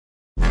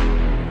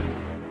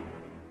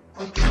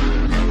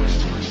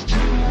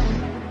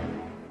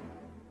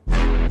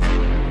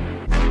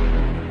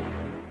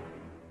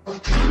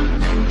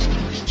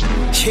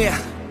Yeah,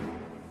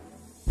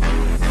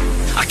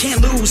 I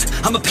can't lose,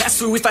 I'ma pass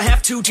through if I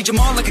have to. Teach them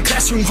all like a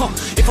classroom,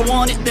 If I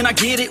want it, then I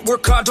get it.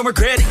 Work hard, don't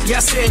regret it, yeah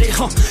I said it,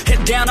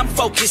 Head down, I'm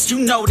focused, you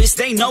know this.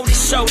 They know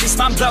this, show this,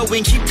 mind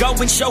blowing. Keep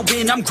going,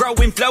 showing, I'm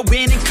growing.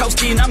 Flowing and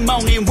coasting, I'm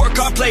owning. Work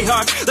hard, play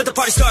hard, let the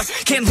party start.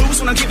 Can't lose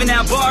when I'm giving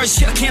out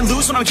bars. Yeah, can't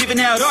lose when I'm giving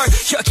out art.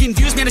 Yeah,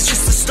 confused, man, it's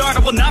just the start. I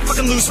will not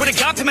fucking lose, swear to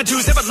God, pay my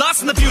dues. Never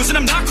lost in the views, and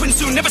I'm not quitting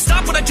soon. Never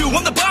stop what I do,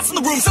 I'm the boss in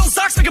the room. Sell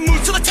socks, make a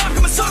move to the top,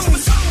 come a song.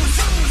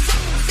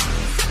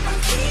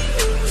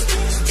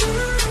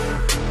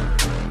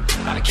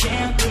 I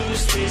can't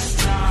lose this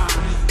time.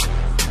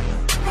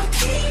 I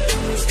can't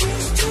lose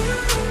this time.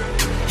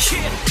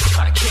 Yeah,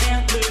 I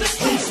can't lose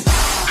this time.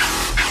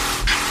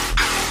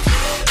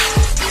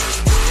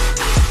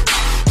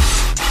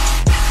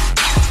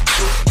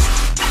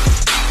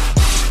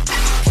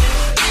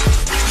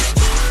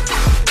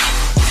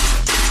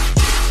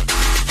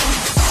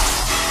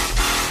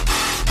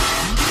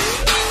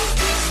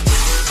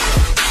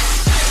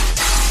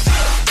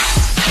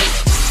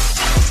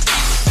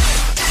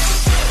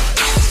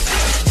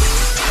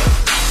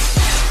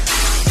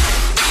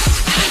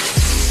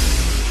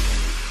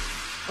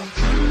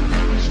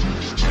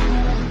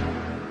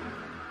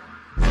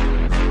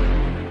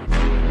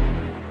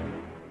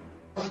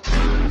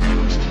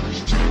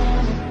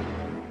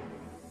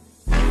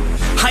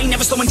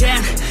 Slowing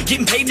down,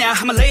 getting paid now,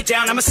 I'ma lay it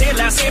down, I'ma say it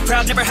loud, say it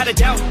proud, never had a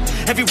doubt.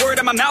 Every word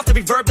on my mouth,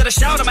 every verb that I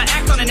shout, I'ma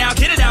act on it now,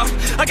 get it out.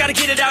 I gotta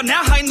get it out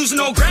now, I ain't losing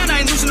no ground, I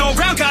ain't losing no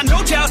round, got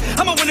no doubt.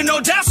 I'ma win it, no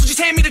doubt, so just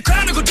hand me the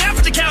crown and go down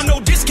for the count. No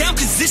discount,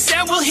 cause this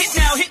sound will hit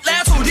now, hit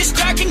loud, so this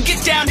crowd can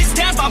get down. This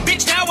town's my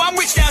bitch now, I'm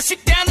rich now,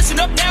 sit down, listen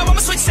up now, I'ma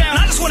switch sound.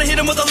 I just wanna hit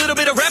 'em with a little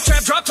bit of rap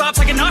trap, drop tops,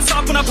 I can not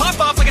stop when I pop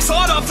off, like a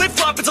sawed off, flip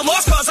flop, it's a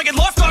lost cause, I get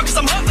lost on cause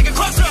I'm hot like a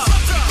cross drop.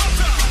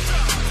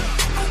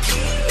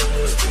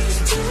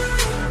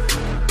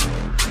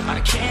 I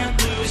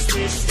can't lose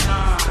this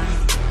time.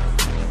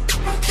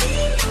 I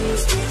can't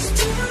lose this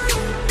time.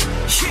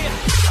 Yeah,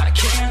 I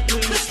can't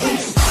lose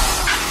this time.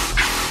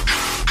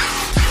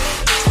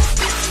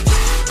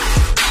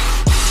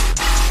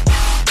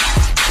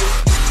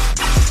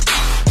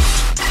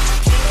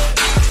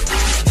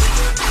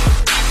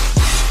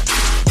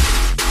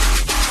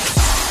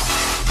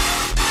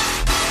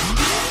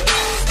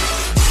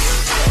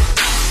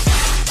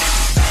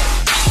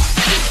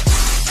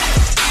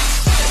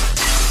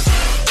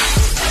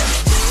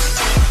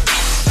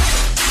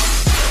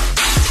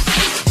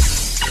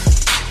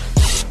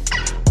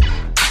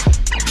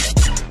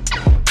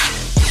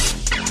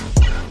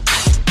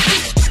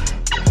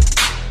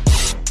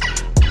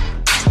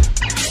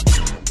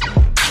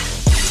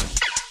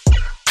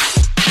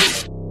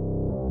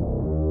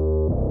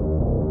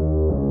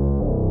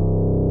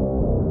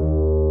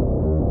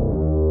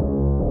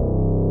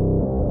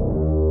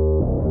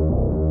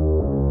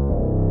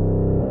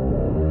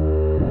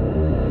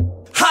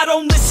 I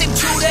don't listen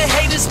to the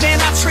haters, man,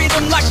 I treat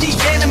them like the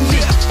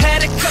enemy.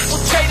 Had a couple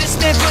traitors,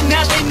 man, but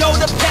now they know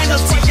the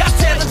penalty. I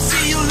tell them,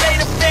 see you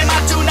later, fam, I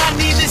do not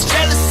need this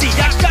jealousy.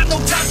 I got no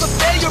time for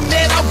failure,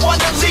 man, I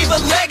wanna leave a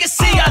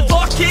legacy. I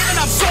lock in and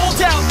I'm sold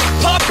out,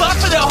 pop up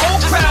for the whole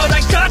crowd.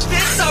 I got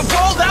this, I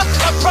roll out,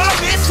 I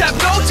promise, have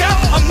no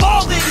doubt. I'm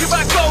all in, here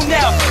I go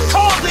now,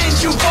 call in,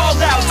 you fall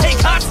out.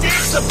 Take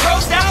hostage, the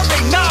pros now,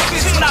 they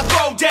novice when I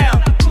throw down.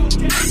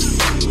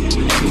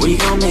 We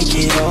gon' make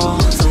it all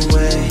the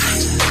way.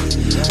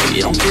 We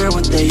don't care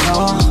what they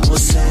all will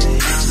say.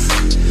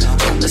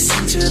 Don't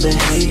listen to the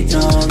hate, no.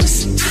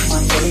 Listen to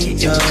my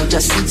fate, yo.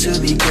 Destined to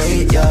be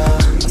great, yo.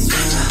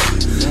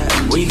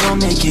 And we gon'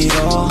 make it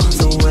all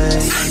the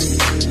way.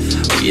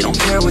 We don't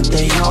care what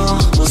they all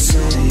will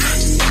say.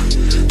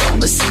 Don't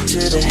listen to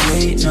the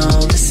hate, no.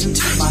 Listen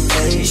to my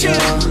fate, yo.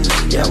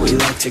 Yeah, we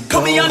like to go.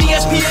 Put me on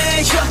ESPN,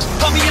 yeah.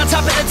 Put me on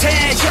top of the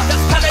tank,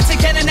 yeah. Pilots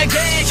again and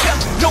again,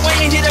 yeah. No, I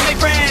ain't here to make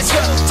friends,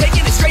 yeah.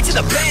 Taking it straight to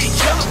the bank,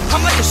 yeah. I'm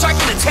like a shark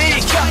in the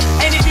tank,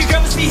 yeah. And if your girl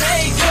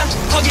misbehave,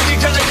 yeah, I'll give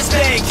your girl like a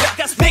spank, yeah.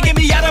 That's making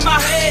me out of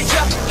my head,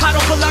 yeah. I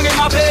don't belong in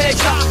my bed,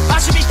 yeah. I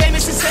should be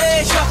famous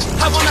instead,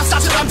 yeah. I will not stop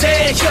till I'm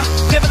dead,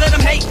 yeah. Never let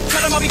them hate, tell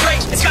them I'll be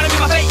great. It's gotta be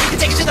my fate, you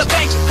can take it to the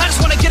bank. I just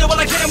wanna get it while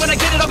I get it. When I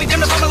get it, I'll be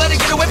damned if I'ma let it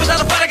get away.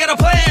 Without a fight, I got a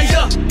plan,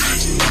 yeah.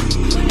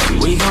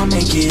 We gon'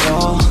 make it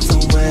all the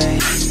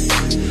way.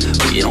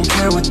 We don't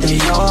care what they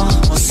all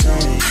will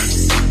say.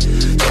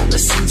 Don't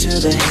listen to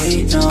the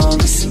hate, no.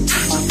 Listen to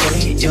my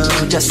fate, yo.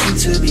 Destined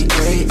to be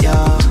great, yo.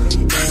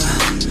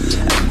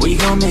 And we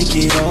gon' make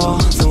it all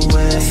the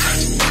way.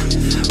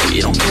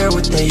 We don't care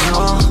what they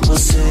all will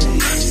say.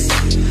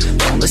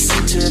 Don't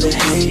listen to the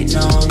hate,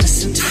 no.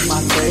 Listen to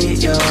my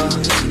fate, yo.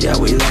 Yeah,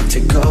 we like to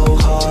go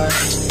hard.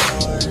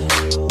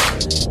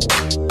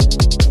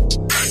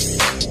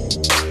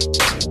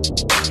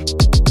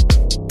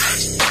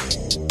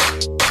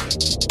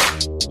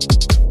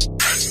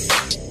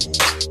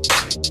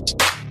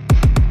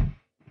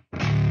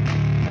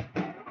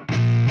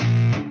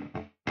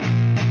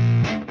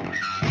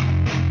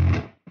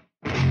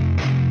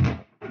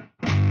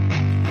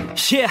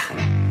 Yeah,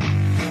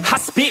 I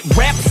spit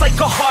raps like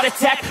a heart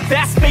attack,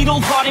 fast fatal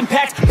heart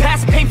impact,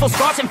 past painful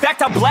scars. In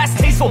fact, I blast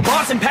tasteful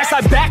bars and packs. I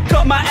back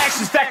up my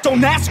actions, fact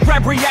don't ask,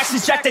 grab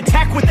reactions, jacked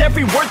attack with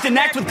every word, then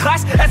act with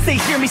class as they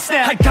hear me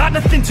snap. I got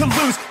nothing to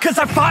lose, cause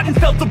I fought and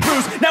felt the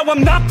bruise. Now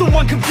I'm not the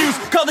one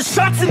confused, call the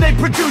shots and they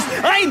produce.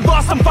 I ain't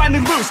lost, I'm finally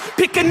loose,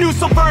 pick a new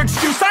silver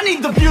excuse. I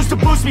need the views to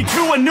boost me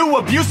to a new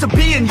abuse of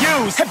being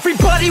used.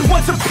 Everybody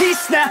wants a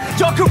piece now,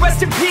 y'all can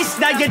rest in peace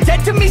now. You're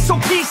dead to me, so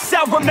peace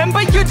out,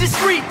 remember you're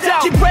discreet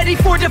out. Get ready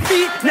for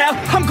defeat now,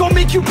 I'm gonna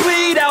make you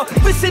bleed out.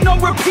 Listen on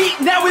repeat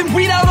now and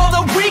weed out all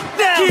the weak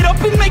now. Get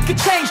up and make a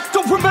change,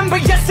 don't remember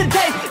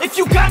yesterday. If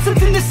you got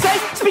something to say,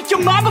 speak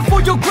your mind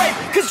before your grave,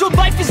 cause your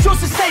life is yours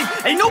to save.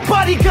 Ain't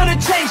nobody gonna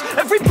change,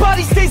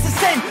 everybody stays the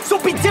same. So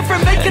be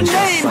different, make a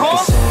name, like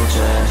a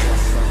soldier,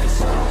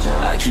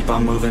 I keep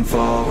on moving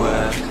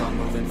forward,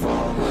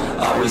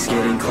 always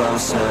getting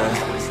closer,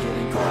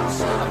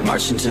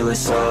 marching till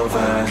it's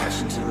over.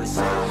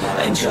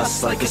 And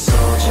just like a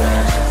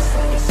soldier,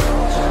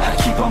 I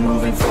keep on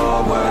moving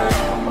forward,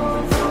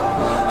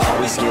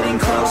 always getting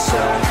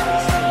closer,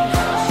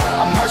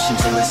 I'm marching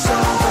till it's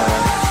over.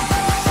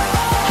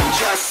 And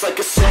just like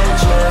a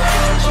soldier,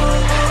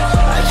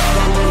 I keep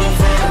on moving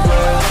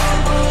forward,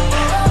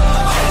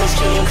 always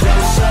getting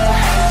closer,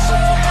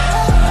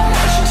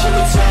 marching till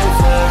it's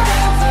over.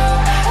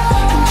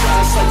 And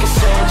just like a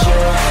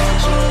soldier,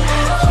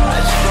 I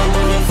keep on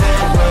moving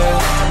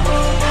forward,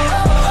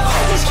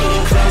 always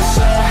getting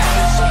closer,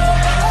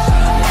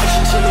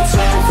 marching till it's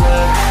over.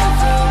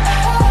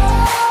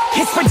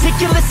 It's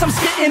ridiculous, I'm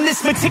spitting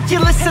this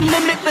meticulous and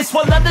limitless,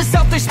 while others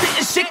out there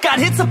spitting shit got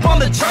hits up on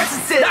the charts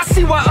and shit. I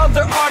see why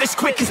other artists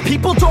quit, cause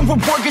people don't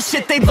reward good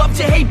shit. They love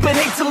to hate but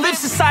hate to live.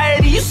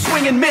 Society, you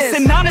swing and miss,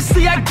 and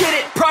honestly I get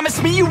it.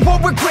 Promise me you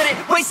won't regret it,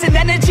 wasting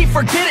energy,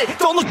 forget it.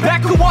 Don't look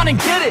back, go on and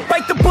get it.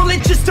 Bite the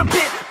bullet just a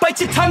bit, bite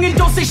your tongue and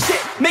don't say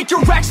shit. Make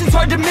your actions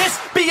hard to miss,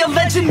 be a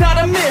legend not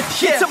a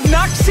myth. Yeah. It's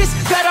obnoxious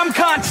that I'm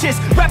conscious,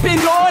 rapping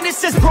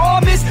honest as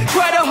promise.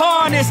 Try to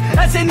harness,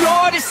 as an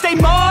artist stay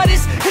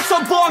modest. It's a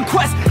long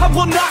quest, I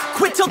will not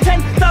quit till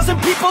 10,000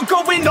 people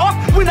going off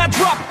when I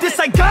drop this.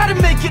 I gotta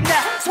make it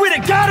now, swear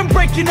to God I'm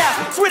breaking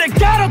out. Swear to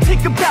God I'll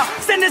take a bow,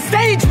 stand the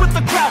stage with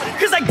the crowd,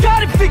 cause I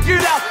got it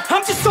figured out.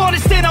 I'm just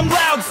honest and I'm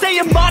loud,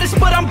 staying modest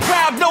but I'm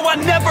proud. No, I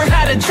never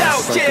had a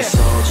doubt. Just like a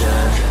soldier,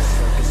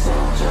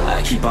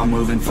 I keep on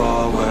moving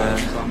forward,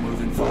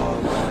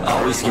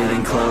 always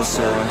getting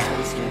closer,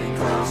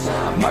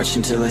 I'm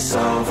marching till it's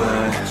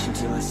over.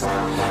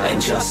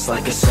 And just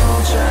like a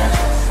soldier,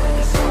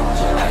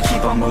 I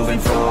keep on moving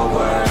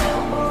forward,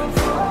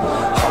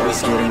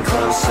 always getting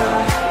closer,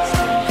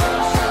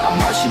 I'm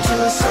marching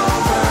till it's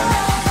over.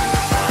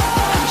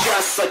 And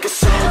just like a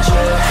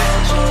soldier,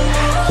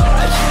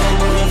 I keep on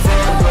moving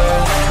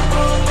forward,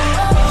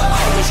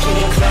 always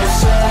getting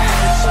closer,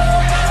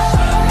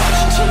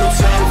 marching till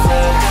it's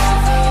over.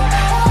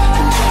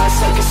 And just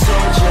like a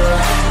soldier,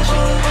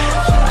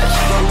 I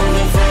keep on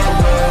moving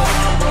forward,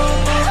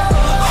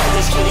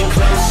 always getting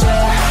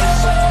closer,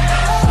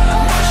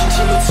 marching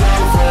till it's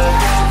over.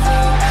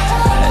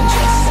 And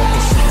just like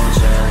a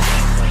soldier,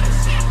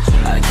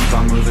 I keep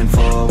on moving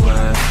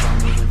forward,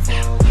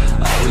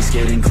 always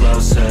getting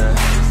closer,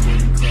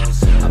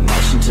 I'm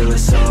marching till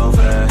it's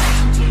over.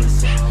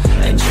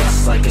 And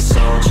just like a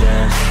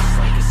soldier,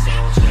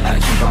 I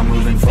keep on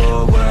moving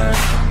forward,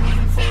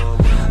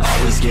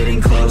 always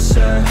getting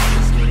closer,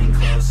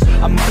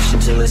 I'm marching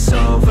till it's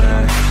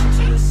over.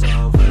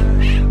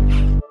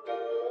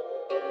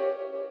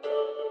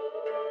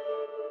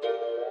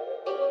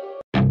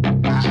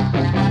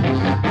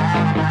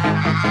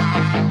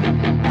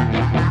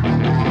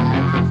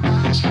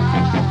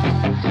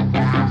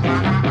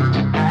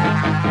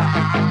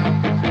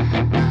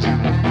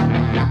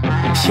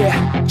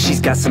 Yeah,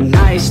 she's got some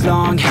nice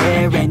long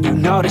hair, and you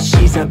know that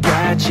she's a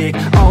bad chick.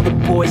 All the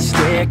boys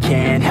stare,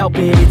 can't help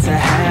it, it's a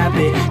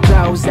habit.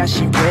 Clothes that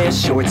she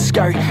wears, short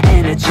skirt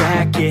and a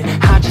jacket.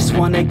 I just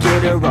wanna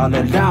get her all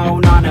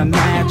alone on a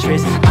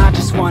mattress. I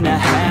just wanna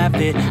have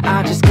it,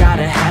 I just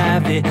gotta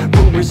have it.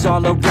 Rumors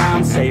all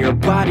around say her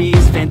body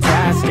is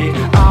fantastic,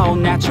 all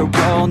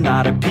natural,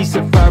 not a piece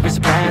of fur is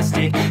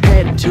plastic.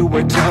 Head to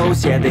her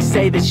toes, yeah, they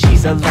say that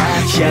she's a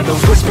latch. Yeah, the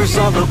whispers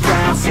all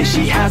around say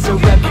she has a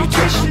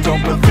reputation.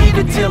 Don't believe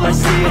it till I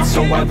see it,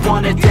 so I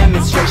want a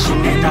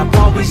demonstration. And I've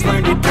always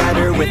learned it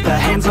better with a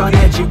hands-on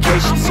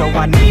education, so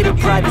I need a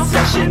private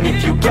session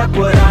if you get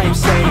what I am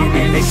saying.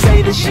 And they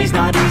say that she's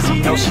not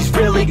easy, no, she's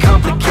really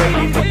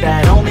complicated, but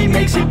that only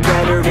makes it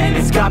better, and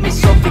it's got me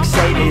so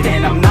fixated.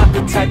 And I'm not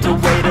the type to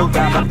wait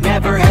around, I've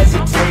never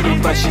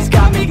hesitated, but she's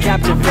got me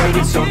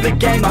captivated, so the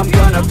game, I'm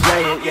gonna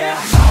play it, yeah.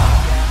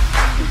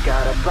 She's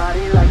got a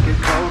body like a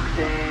coke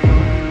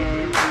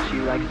thing, she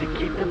likes to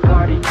keep the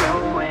party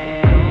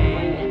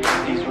going.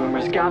 These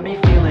rumors got me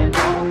feeling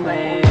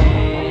lonely,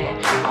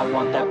 I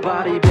want that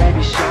body,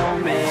 baby, show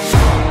me.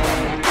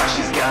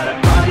 She's got a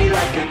body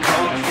like a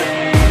coke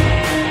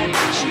thing,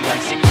 she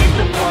likes to keep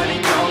the party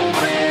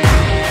going.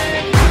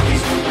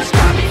 These rumors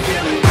got me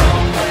feeling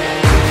lonely,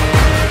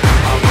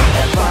 I want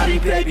that body,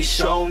 baby,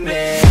 show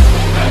me.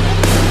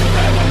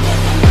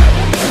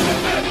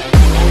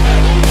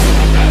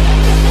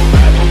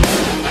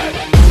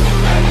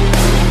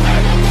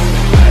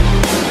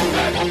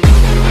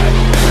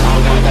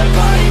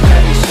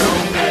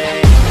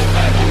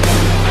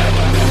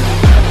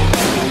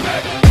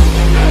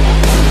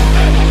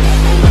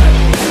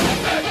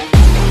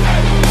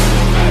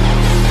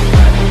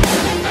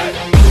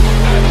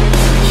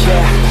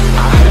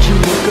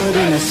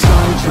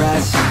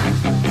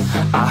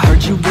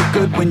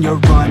 when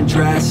you're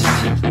undressed.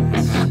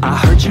 I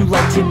heard you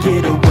like to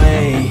get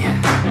away.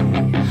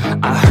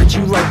 I heard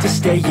you like to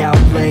stay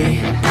out late.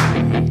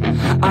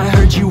 I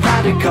heard you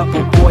had a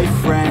couple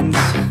boyfriends.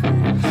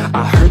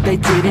 I heard they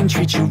didn't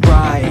treat you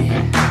right.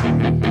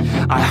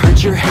 I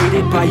heard you're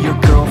hated by your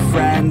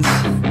girlfriends,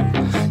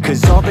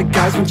 'cause all the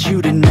guys want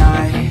you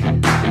tonight.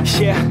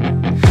 Yeah,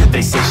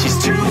 they say she's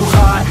too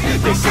hot,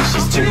 they say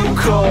she's too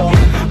cold.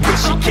 Where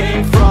she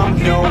came from,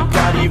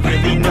 nobody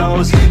really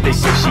knows. They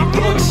say she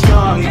looks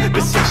young,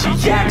 but say she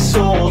acts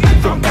old.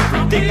 From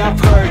everything I've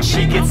heard,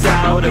 she gets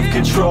out of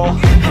control.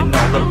 And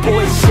all the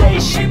boys say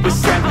she was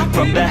sent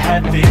from the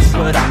heavens,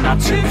 but I'm not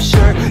too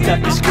sure that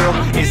this girl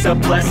is a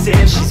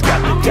blessing. She's got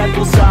the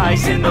devil's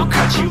eyes and they'll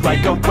cut you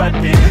like a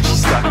weapon.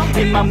 She's stuck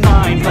in my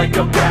mind like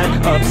a bad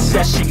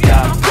obsession.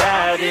 Got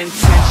bad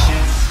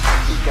intentions.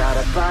 She got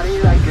a body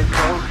like a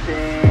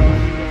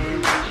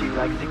coffin. She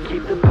likes to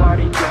keep the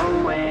party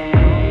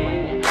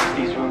going.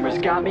 These rumors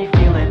got me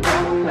feeling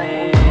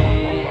lonely.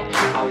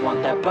 I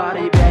want that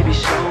body, baby,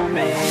 show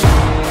me.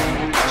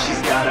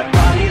 She's got a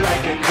body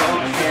like a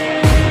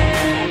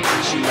coffin.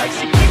 She likes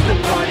to keep the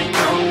party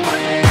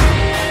going.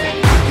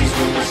 These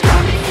rumors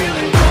got me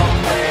feeling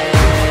lonely.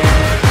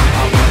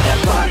 I want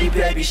that body,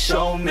 baby,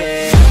 show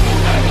me.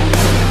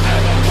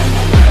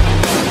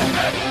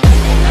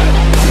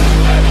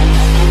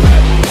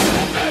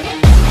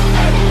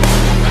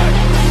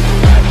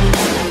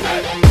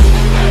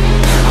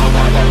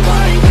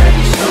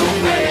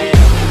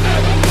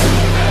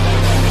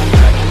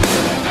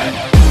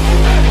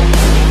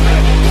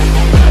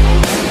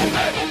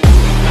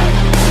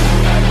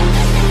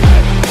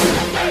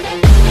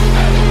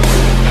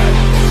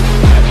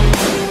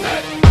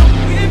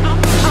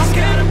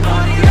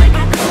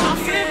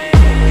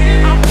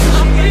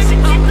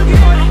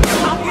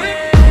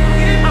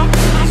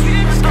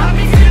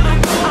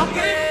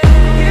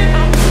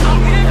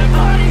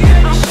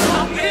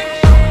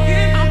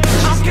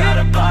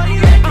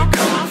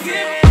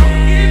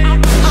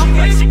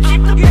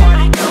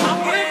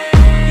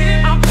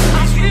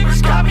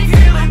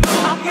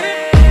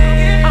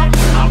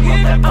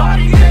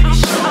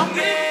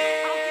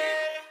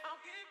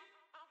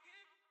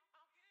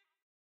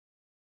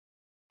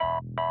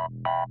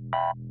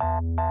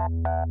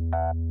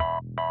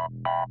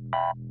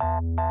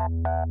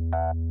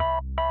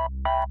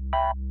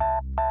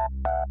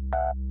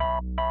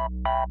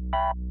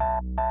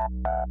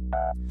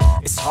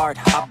 It's hard,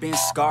 I've been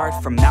scarred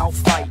from out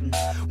fighting.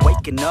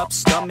 Waking up,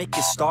 stomach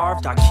is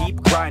starved, I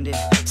keep grinding.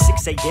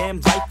 6 a.m,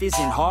 life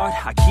isn't hard,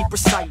 I keep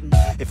reciting.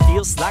 It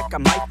feels like I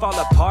might fall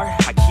apart,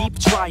 I keep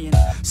trying.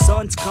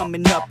 Sun's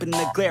coming up and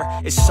the glare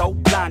is so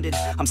blinding.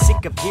 I'm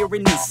sick of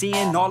hearing and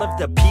seeing all of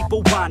the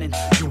people whining.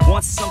 You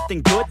want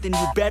something good, then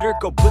you better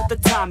go put the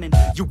time in.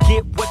 You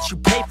get what you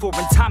pay for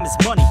and time is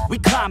money, we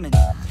climbing.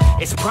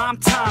 It's prime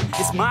time,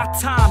 it's my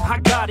time, I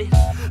got it.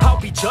 I'll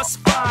be just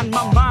fine,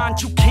 my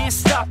mind, you can't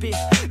stop it.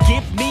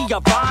 Give me a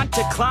vine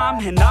to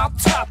climb and I'll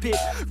top it.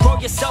 Grow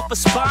yourself a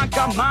spine,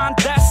 got mine,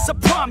 that's a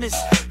promise.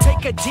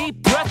 Take a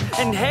deep breath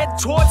and head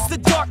towards the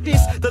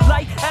darkness. The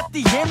light at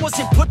the end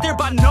wasn't put there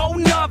by no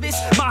novice.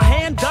 My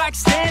hand I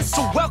extend,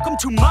 so welcome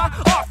to my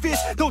office.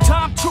 No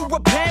time to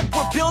repent,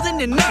 we're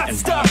building and not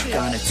stopping. We're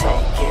gonna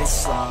take it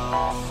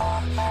slow,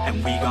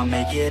 and we gon'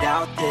 make it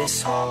out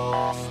this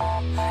hole.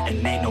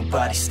 And ain't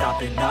nobody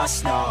stopping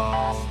us,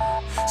 no.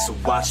 So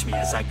watch me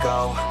as I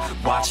go,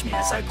 watch me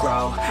as I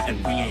grow.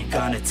 And we ain't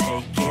gonna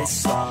take it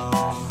slow,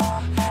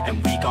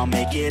 and we gon'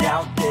 make it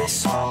out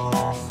this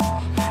hole.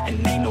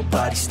 And ain't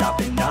nobody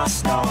stopping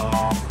us, no.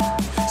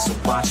 So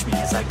watch me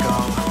as I go,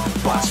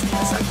 watch me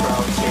as I grow.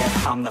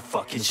 Yeah, I'm the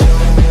fucking show.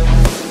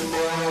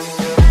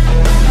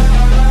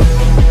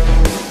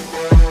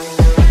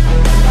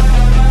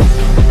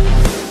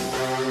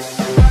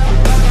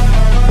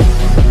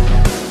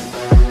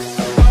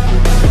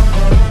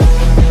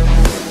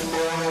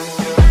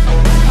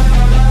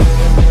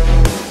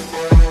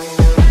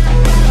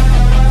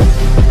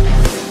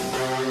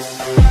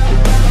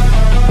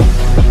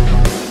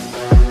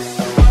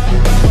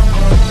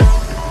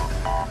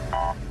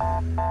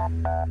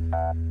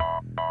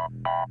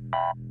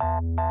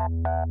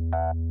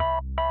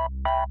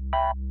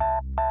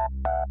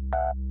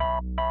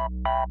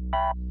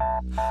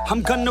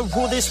 I'm gonna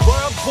rule this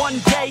world one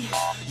day.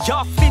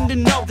 Y'all finna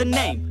know the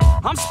name.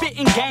 I'm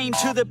spitting game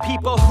to the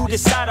people who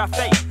decide our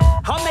fate.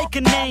 I'll make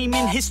a name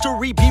in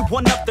history, be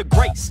one of the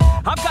greats.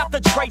 I've got the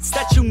traits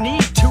that you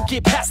need to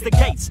get past the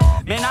gates.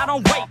 Man, I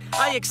don't wait,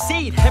 I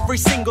exceed every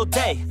single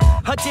day.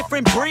 A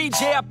different breed,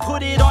 yeah, I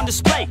put it on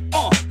display.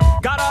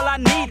 Got all I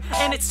need,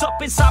 and it's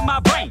up inside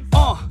my brain.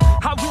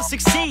 I will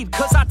succeed,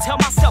 cause I tell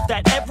myself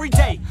that every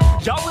day.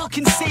 Y'all will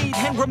concede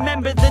and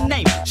remember the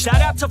name.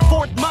 Shout out to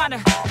Fort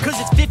Minor, cause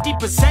it's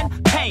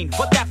 50% pain.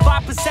 But that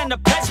 5%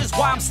 of pleasure's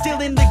why I'm still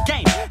in the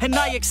game. And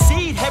I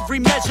exceed every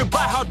measure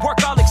by hard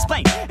work, I'll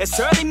explain. It's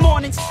early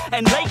mornings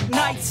and late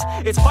nights.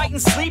 It's fight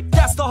and sleep,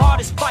 that's the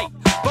hardest fight.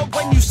 But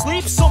when you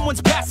sleep,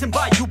 someone's passing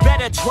by. You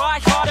better try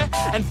harder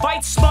and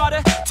fight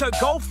smarter to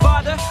go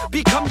farther.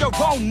 Become your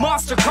own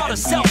monster, call a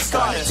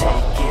self-starter.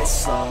 Take it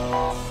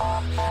slow,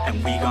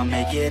 and we gon'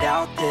 make it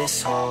out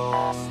this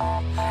hole.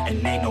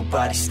 And ain't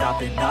nobody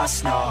stopping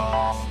us,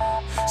 no.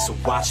 So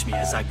watch me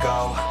as I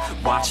go,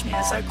 watch me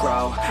as I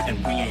grow,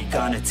 and we ain't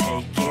gonna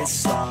take it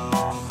slow.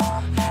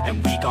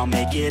 And we gon'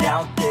 make it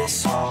out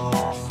this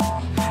hole,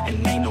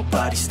 and ain't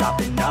nobody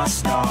stopping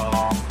us, no.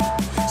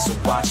 So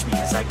watch me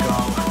as I go,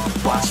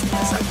 watch me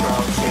as I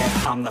grow,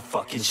 yeah, I'm the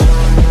fucking show.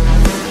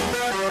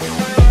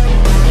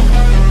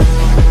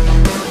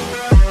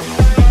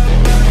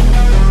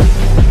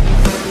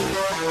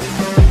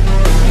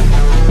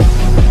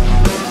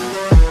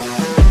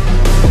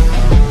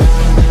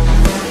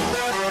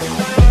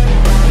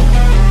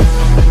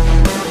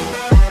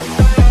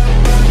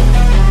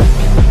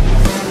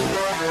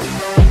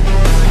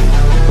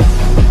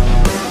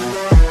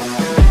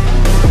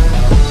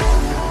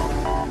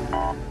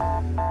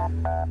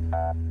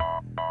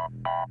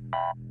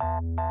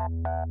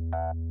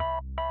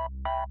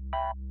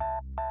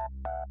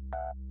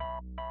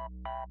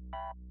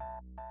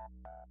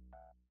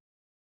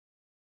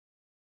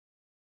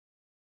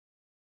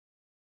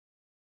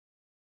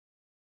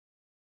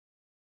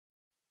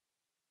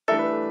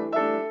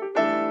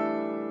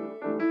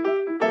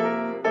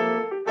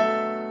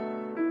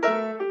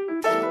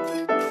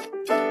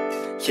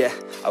 Yeah,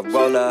 I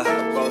roll up, I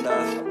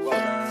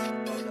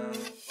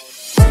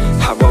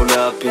roll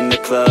up in the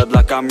club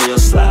like I'm real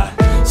sly.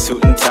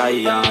 Suit and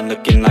tie on,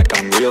 looking like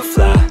I'm real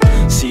fly.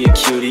 See a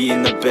cutie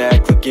in the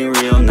back, looking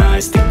real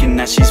nice. Thinking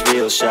that she's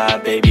real shy,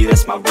 baby,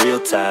 that's my real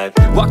type.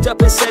 Walked up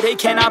and said, hey,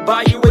 can I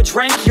buy you a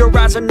drink? Your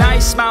eyes are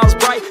nice, smiles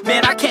bright,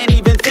 man, I can't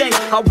even think.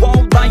 I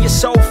won't lie, you're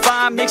so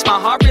fine, makes my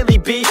heart really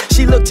beat.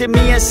 She looked at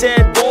me and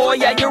said, boy,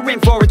 yeah, you're in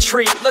for a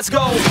treat, let's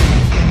go.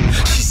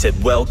 She said,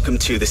 welcome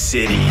to the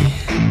city,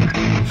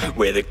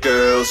 where the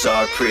girls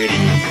are pretty,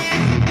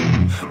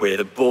 where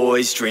the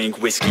boys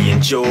drink whiskey,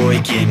 enjoy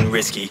getting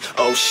risky.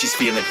 Oh, she's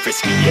feeling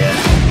frisky, yeah.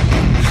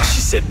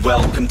 She said,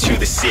 welcome to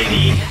the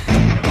city,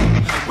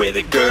 where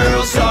the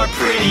girls are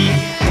pretty,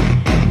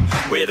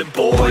 where the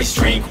boys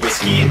drink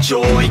whiskey,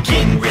 enjoy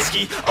getting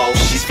risky. Oh,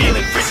 she's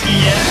feeling frisky,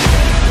 yeah.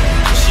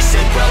 She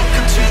said,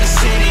 welcome to the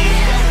city.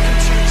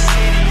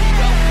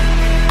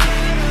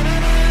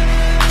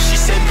 She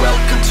said,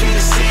 welcome to the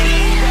city.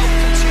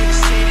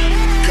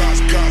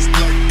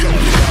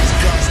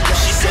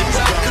 She said,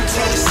 welcome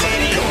to the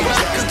city,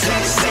 welcome to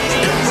the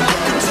city,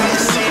 welcome to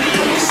the city,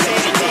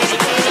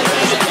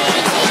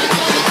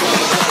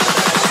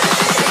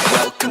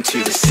 welcome to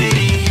the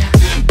city.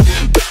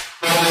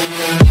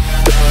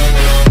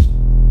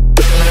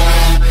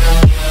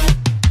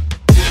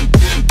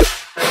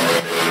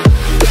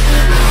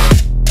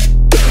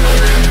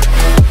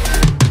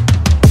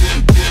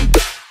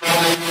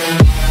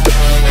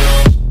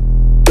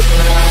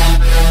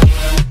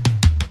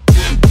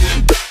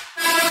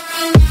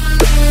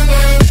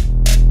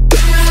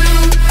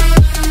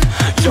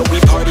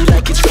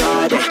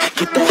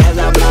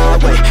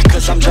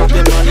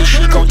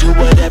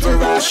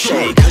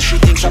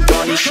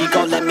 She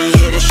gon' let me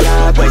hit it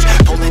sideways.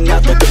 Pulling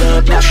out the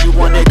club, now she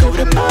wanna go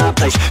to my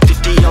place.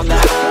 50 on the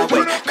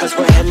highway, cause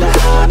we're hella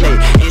high, mate.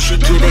 And she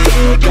give it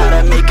head,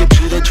 gotta make it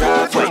to the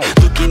driveway.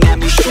 Looking at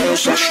me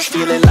stressed, now she's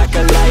feeling like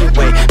a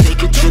lightweight.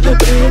 Make it to the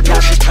bed, now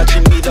she's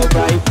touching me the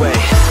right way.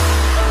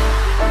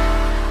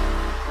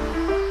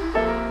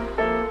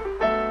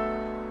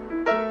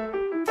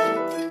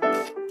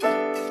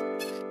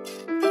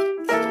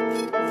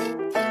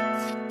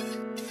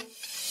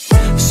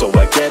 So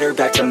I get her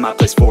back to my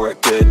place for a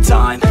good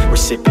time. We're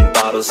sipping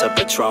bottles of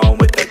Patron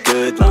with a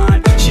good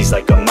line. She's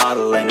like a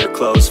model and her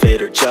clothes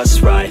fit her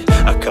just right.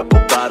 A couple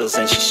bottles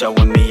and she's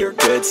showing me her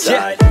good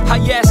side. Yeah, I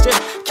asked her,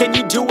 can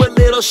you do a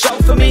little show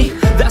for me?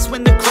 That's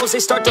when the clothes, they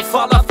start to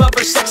fall off of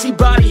her sexy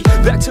body.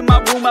 Back to my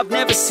room, I've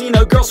never seen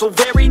a girl so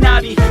very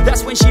naughty.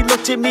 That's when she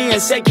looked at me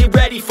and said, get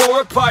ready for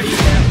a party.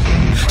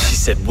 She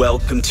said,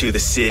 welcome to the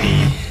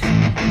city,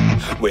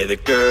 where the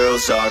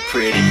girls are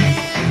pretty,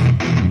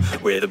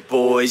 where the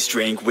boys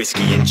drink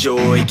whiskey,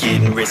 enjoy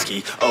getting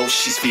risky. Oh,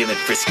 she's feeling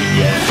frisky,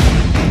 yeah.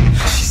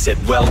 She said,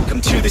 welcome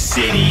to the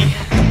city,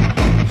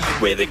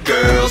 where the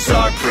girls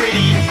are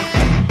pretty,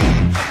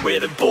 where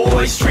the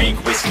boys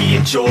drink whiskey,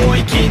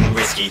 enjoy getting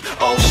risky.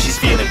 Oh, she's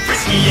feeling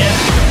frisky, yeah.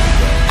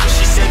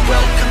 She said,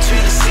 welcome to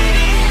the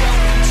city.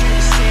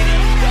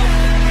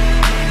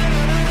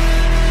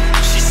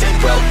 She said,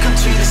 welcome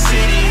to the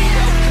city.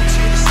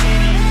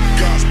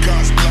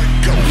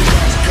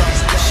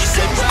 She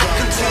said,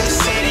 welcome to the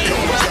city,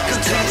 welcome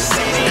to the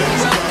city,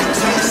 welcome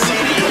to the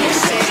city,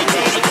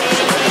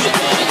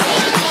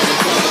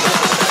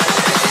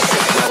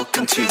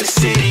 welcome to the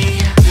city.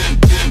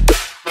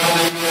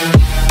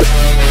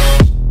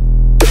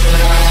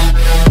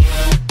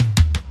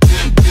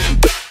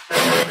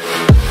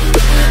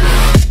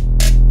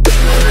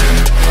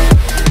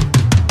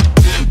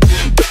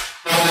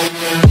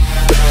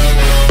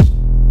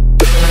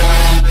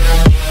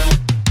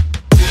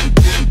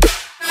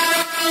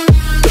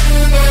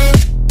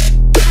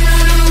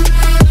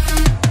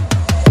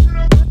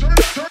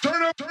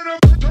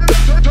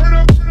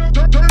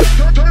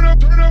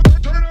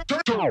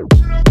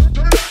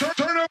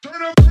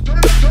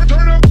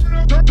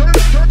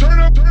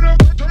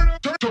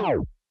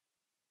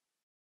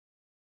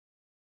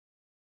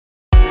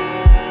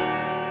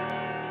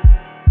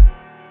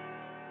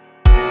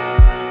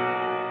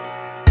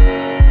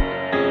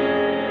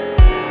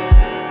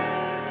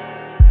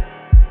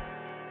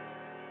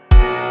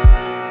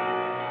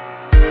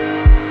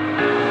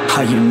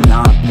 I am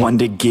not one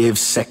to give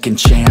second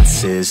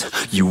chances.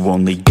 You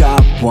only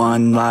got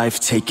one life,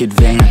 take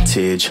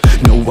advantage.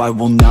 No, I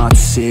will not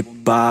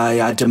sit by,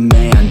 I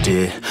demand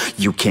it.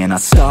 You cannot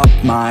stop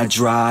my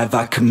drive,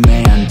 I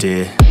command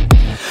it.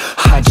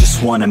 I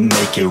just wanna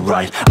make it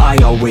right. I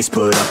always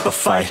put up a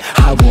fight.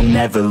 I will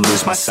never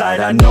lose my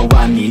sight. I know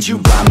I need you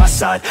by my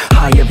side.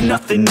 I have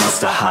nothing else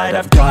to hide.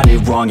 I've got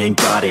it wrong and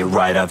got it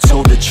right. I've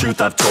told the truth,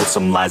 I've told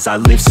some lies. I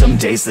live some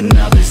days and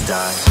others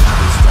die.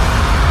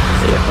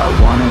 If I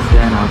want it,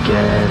 then I'll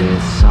get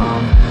it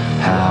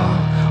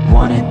somehow.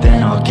 Want it,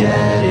 then I'll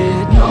get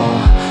it, no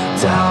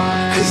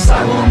doubt. Cause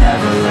I will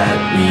never let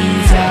me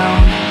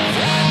down.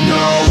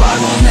 No, I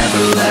will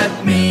never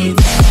let me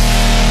down.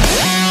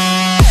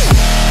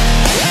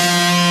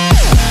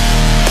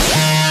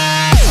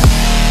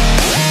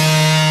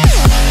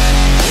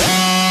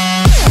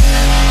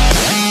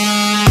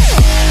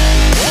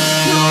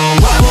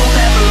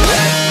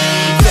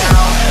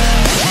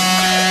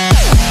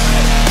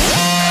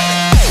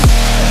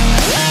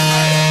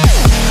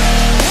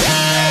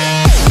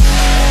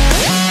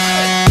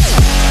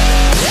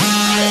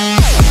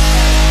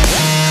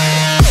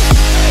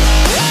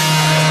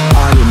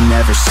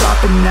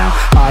 Stopping now,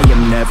 I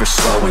am never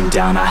slowing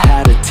down. I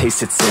had a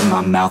taste, it's in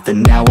my mouth,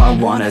 and now I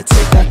wanna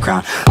take that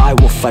crown. I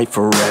will fight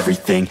for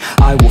everything,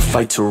 I will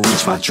fight to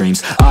reach my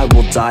dreams. I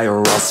will die or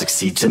I'll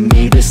succeed. To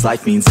me this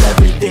life means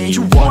everything.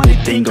 You want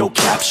it, then go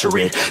capture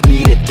it.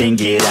 Need it, then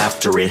get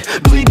after it.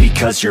 Bleed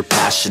because you're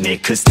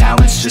passionate, cause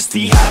talent's just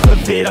the half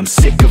of it. I'm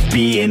sick of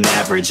being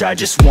average, I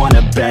just want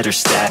a better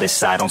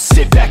status. I don't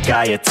sit back,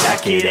 I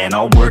attack it, and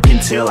I'll work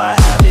until I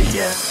have it,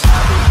 yeah.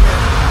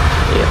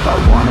 If I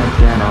want it,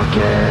 then I'll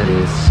get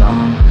it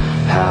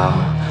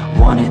somehow.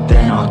 Want it,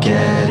 then I'll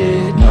get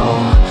it, no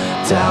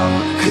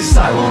doubt. Cause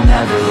I will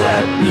never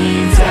let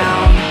me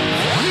down.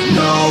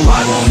 No,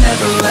 I will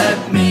never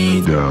let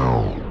me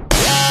down.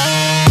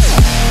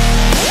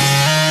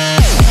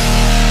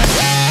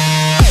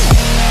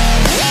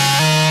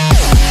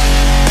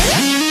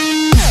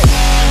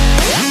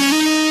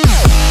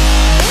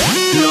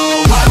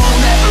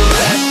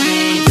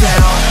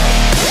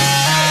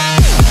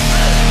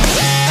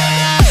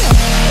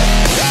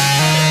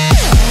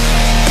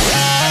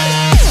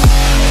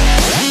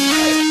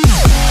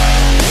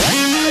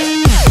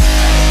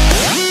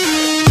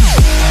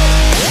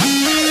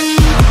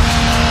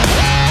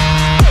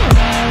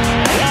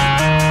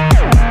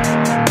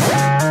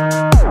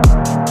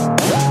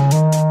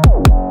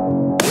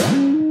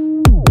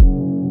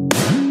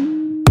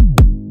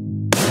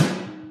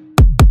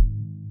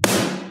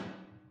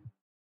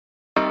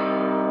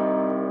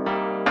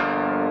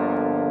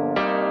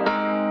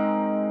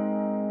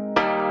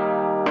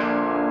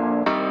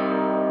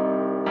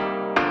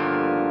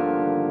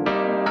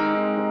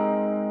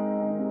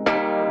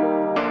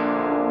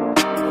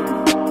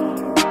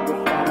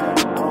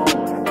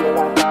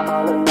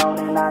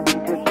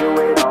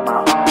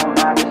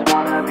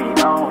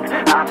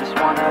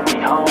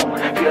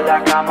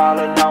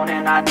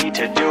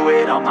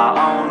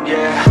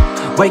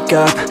 Wake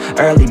up,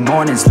 early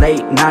mornings,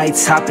 late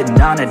nights,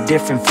 hopping on a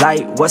different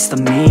flight. What's the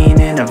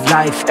meaning of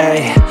life,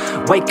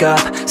 ayy? Wake up,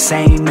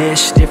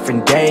 same-ish,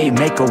 different day.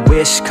 Make a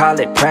wish, call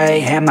it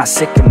pray. Am I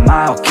sick, am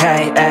I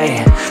okay,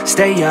 ayy?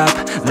 Stay up,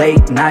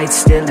 late nights,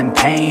 still in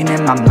pain.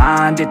 In my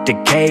mind it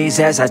decays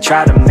as I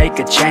try to make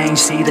a change.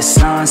 See the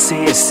sun,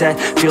 see it set,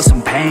 feel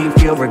some pain,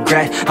 feel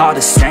regret. All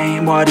the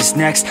same, what is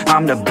next?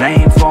 I'm to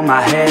blame for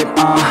my head,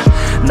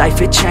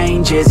 Life it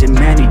changes in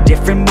many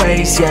different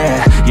ways,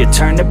 yeah. You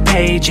turn the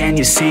page and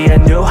you see a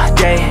new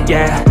day,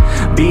 yeah.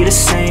 Be the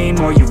same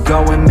or you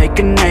go and make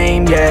a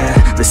name,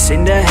 yeah.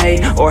 Listen to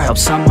hate or help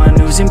someone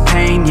who's in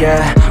pain,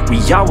 yeah. We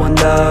all want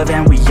love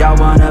and we all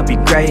wanna be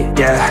great,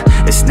 yeah.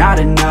 It's not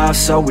enough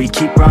so we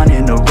keep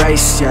running the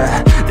race,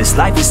 yeah. This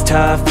life is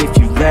tough if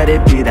you let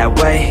it be that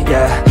way,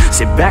 yeah.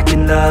 Sit back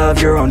and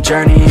love your own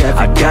journey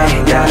every day. I got a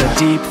lot of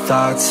deep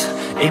thoughts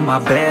in my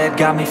bed,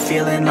 got me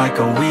feeling like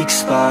a weak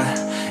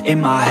spot in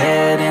my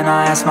head, and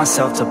I ask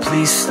myself to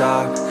please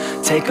stop.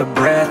 Take a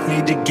breath,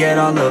 need to get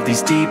all of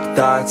these deep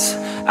thoughts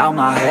out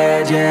my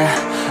head,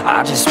 yeah.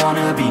 I just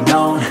wanna be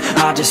known,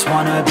 I just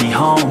wanna be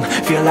home.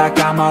 Feel like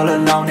I'm all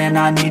alone and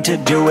I need to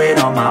do it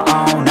on my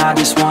own. I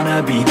just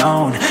wanna be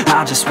known,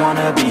 I just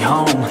wanna be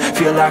home.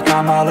 Feel like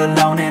I'm all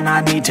alone and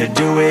I need to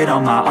do it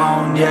on my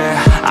own,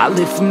 yeah. I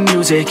live for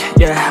music,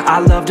 yeah, I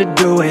love to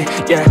do it,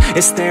 yeah.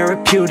 It's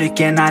therapeutic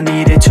and I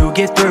needed to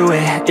get through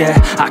it, yeah.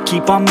 I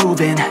keep on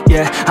moving,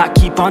 yeah, I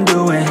keep on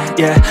doing,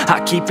 yeah.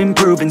 I keep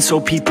improving so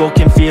people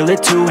can feel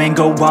it too, and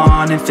go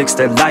on and fix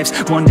their lives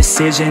one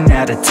decision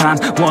at a time.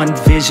 One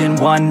vision,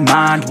 one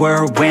mind,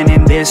 we're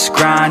winning this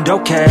grind.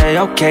 Okay,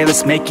 okay,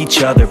 let's make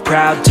each other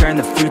proud. Turn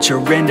the future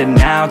into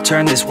now,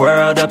 turn this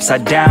world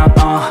upside down,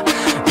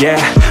 yeah.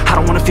 I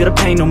don't wanna feel the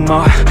pain no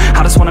more.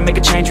 I just wanna make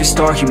a change,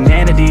 restore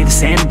humanity. The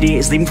sanity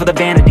is leaving for the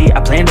vanity. I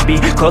plan to be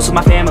close with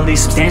my family,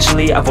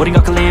 substantially avoiding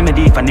all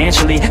calamity.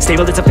 Financially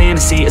stable, it's a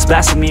fantasy, it's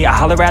blasphemy. I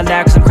holler out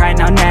loud cause I'm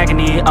crying out in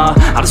agony.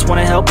 I just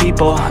wanna help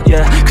people,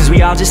 yeah, cause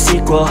we all just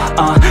equal,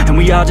 and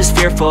we all just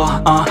fearful,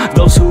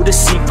 those who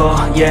deceitful,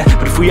 yeah.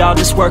 But if we all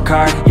just work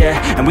hard,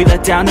 yeah, and we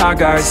let down our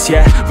guards,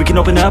 yeah, we can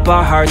open up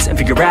our hearts and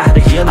figure out how to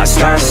heal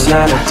ourselves.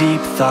 I start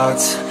deep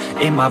thoughts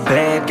in my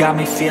bed, got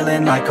me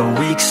feeling like a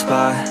weak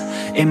spot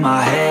in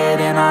my head,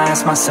 and I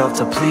ask myself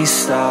to please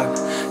stop.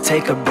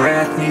 Take a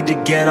breath, need to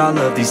get all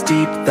of these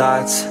deep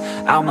thoughts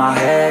out my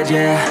head,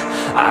 yeah.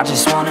 I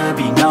just wanna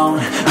be known,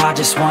 I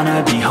just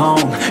wanna be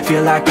home.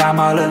 Feel like I'm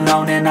all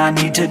alone and I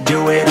need to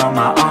do it on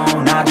my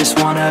own. I just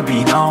wanna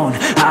be known,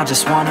 I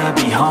just wanna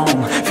be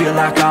home. Feel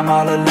like I'm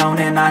all alone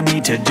and I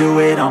need to do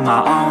it on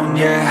my own,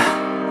 yeah.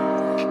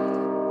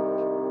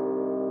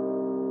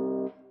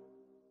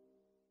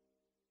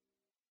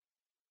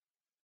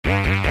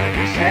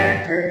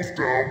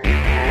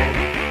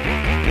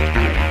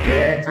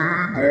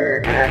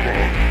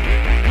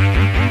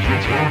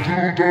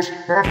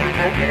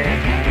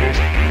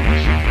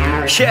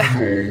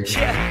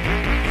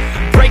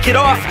 Break it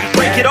off,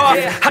 break it off.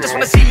 I just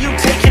wanna see you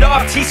take it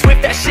off.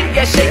 T-Swift, that shit,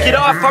 yeah, shake it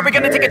off. Are we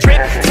gonna take a trip?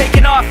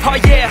 Taking off, oh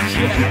yeah.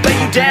 Lay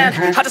you down,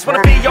 I just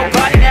wanna be your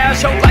body now.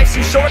 Your life's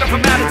too short, I'm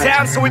from out of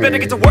town, so we better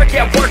get to work,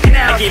 yeah, working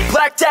out. I get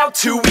blacked out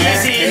too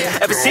easy,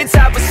 ever since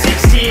I was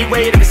 16.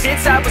 Wait, ever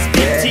since I was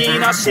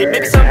 15. Oh shit,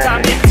 maybe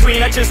sometime in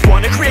between. I just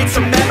wanna create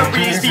some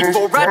memories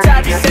before I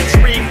die this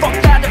century. Fuck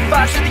 9 to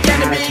 5 to the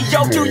enemy.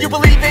 Yo, do you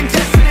believe in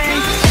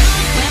destiny?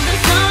 When the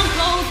sun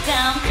goes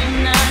down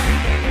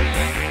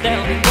tonight,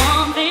 there'll be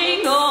one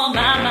thing on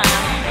my mind.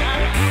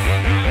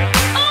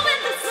 Oh, when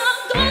the sun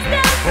goes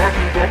down,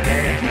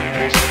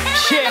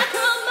 Yeah,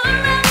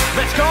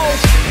 let's go.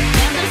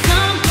 when the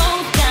sun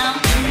goes down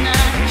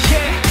tonight,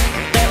 Yeah,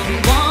 there'll be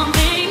one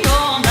thing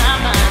on my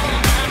mind.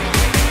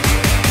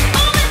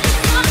 Oh, when the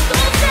sun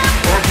goes down,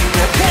 1,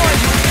 2,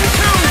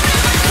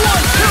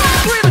 1, 2,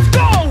 3, let's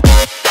go.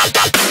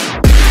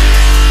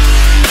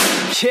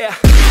 Yeah.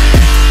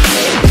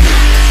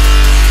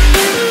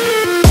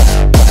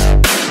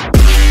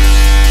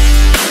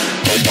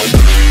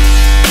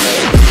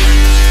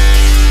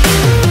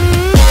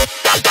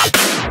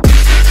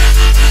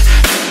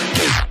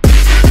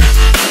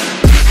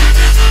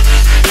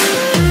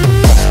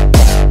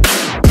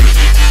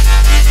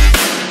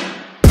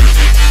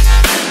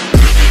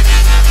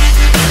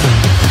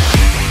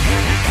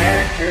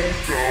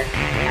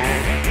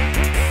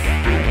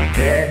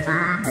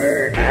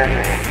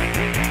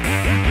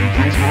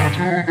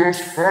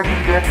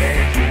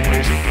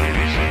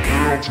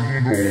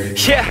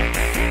 Yeah,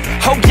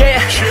 oh yeah,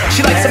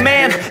 she likes a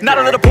man, not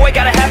a little boy,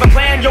 gotta have a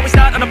plan. Yo, he's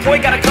not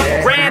unemployed, got a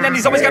couple grand, and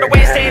he's always got a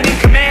way of staying in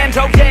command.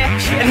 Oh yeah,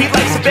 and he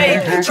likes a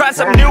babe, trying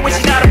something new and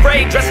she's not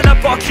afraid. Dressing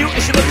up all cute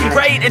and she looking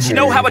great, and she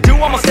know how I do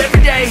almost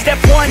every day. Step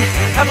 1,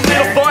 have a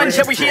little fun,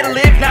 yeah, we're here to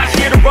live, not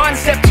here to run.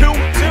 Step 2,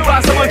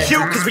 find someone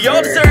cute, cause we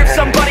all deserve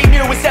somebody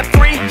new. And step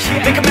 3,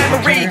 think of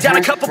memory, down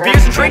a couple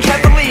beers and drink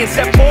heavily. And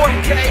step 4,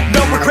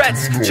 no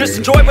regrets, just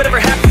enjoy whatever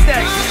happens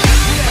next.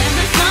 when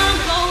the sun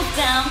goes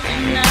down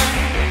tonight,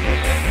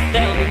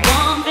 there'll be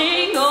one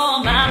thing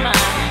on my mind.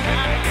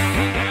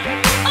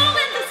 Oh,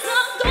 when the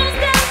sun goes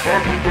down,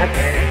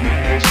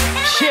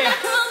 Yeah,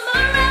 come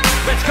around.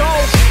 let's go.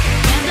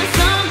 When the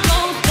sun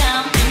goes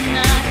down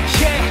tonight,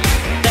 Yeah,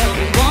 there'll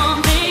be one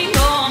thing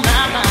on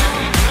my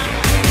mind.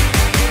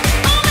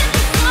 Oh, when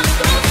the sun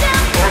goes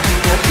down,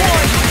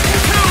 1,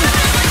 2,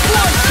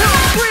 1, 2,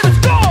 3, let's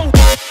go.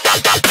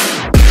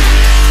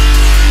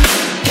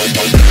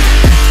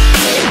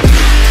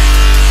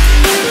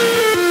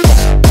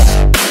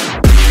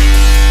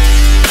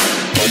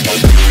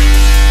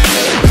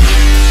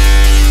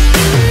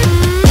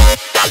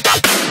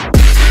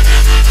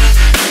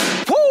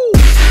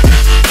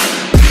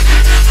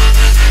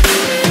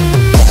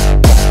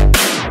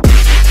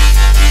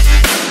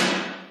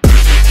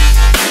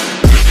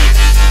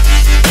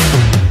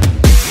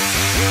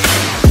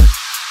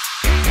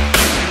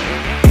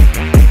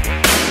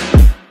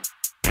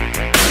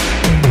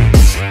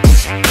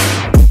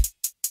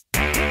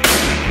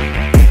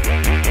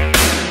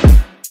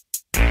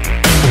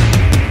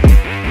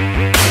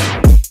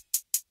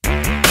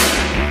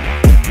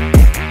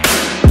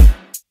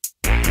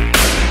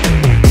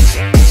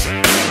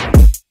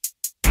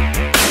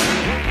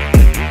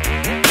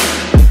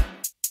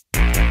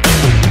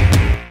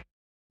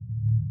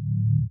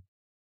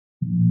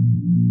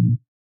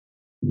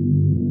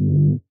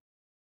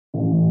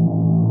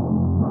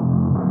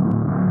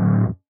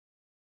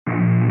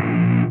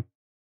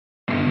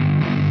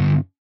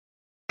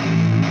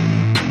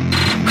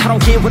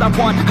 don't get what I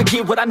want, I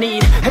get what I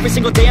need. Every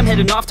single day I'm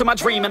heading off to my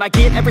dream, and I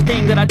get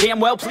everything that I damn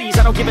well please.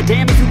 I don't give a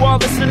damn if you all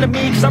listening to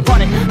me, cause I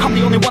run it. I'm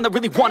the only one that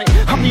really want it,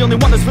 I'm the only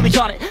one that's really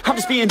on it. I'm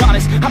just being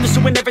honest, I'm just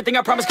doing everything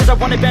I promise, cause I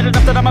want it bad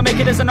enough that I'ma make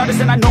it as an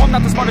artist. And I know I'm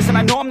not the smartest, and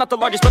I know I'm not the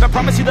largest, but I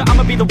promise you that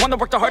I'ma be the one that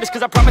worked the hardest,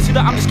 cause I promise you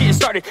that I'm just getting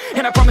started.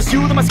 And I promise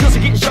you that my skills are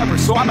getting sharper,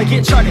 so I'ma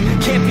get charted,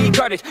 can't be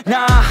guarded.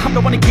 Nah, I'm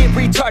the one to get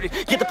retarded,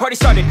 get the party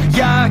started.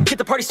 Yeah, get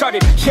the party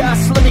started. Yeah,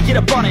 so let me get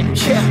up on it.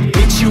 Yeah,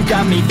 bitch, you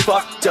got me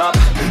fucked up,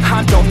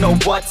 I don't know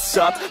what's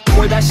up.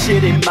 Pour that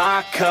shit in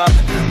my cup,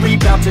 we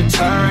bout to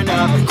turn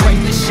up. Crank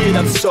this shit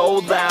up so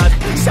loud,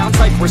 sounds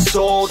like we're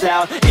sold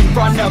out in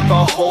front of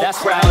a whole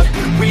crowd.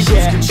 We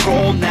lose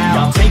control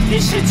now, don't take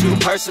this shit too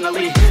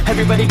personally.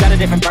 Everybody got a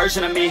different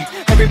version of me,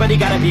 everybody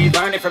gotta be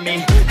learning from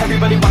me.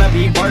 Everybody wanna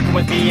be working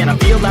with me, and I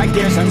feel like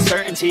there's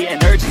uncertainty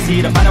and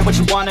urgency to find out what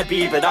you wanna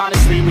be. But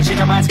honestly, we change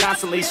our minds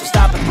constantly, so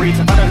stop and breathe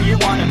and find out who you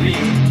wanna be.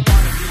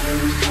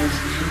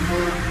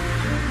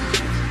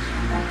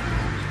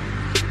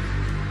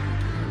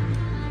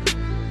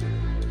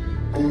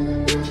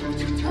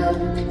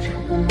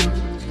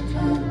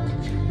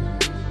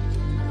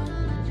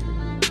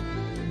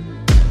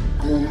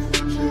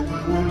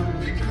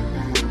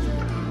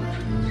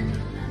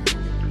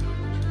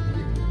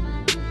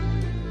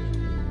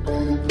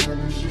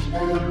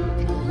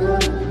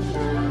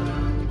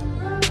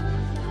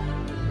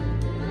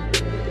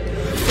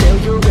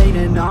 Failure ain't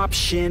an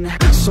option,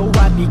 so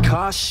I'd be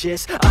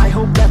cautious. I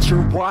hope that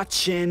you're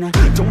watching,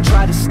 don't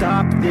try to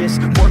stop this.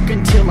 Work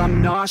until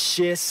I'm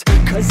nauseous,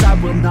 cause I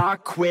will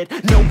not quit.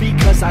 No,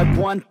 because I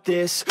want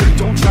this,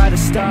 don't try to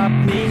stop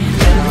me.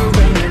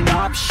 Failure ain't an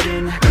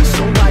option,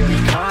 so I'd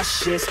be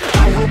cautious.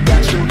 I hope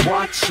that you're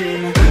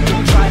watching,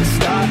 don't try to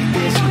stop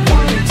this.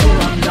 Work until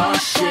I'm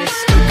nauseous,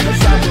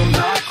 cause I will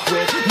not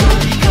quit. No,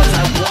 because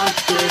I want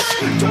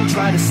this, don't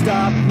try to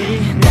stop me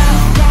now.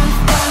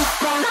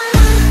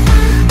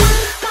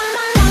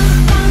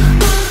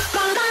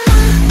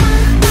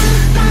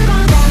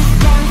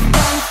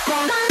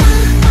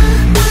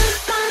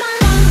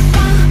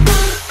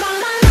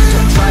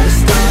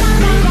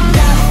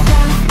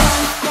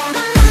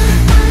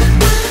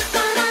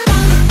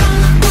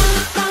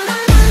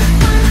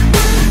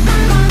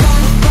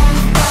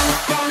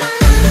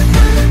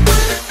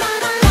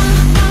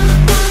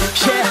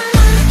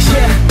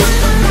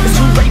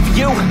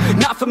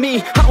 For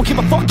me, I don't give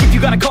a fuck if you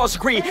got a college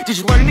degree. Did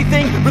you learn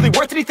anything? Really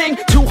worth anything?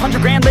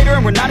 200 grand later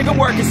and we're not even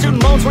working.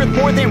 Student loans worth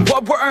more than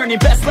what we're earning.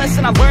 Best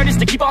lesson I learned is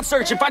to keep on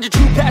searching. Find your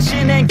true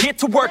passion and get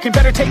to work. And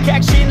better take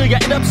action or you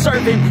end up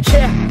serving.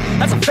 Yeah,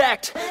 that's a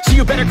fact. So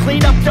you better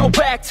clean up your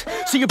act.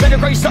 So you better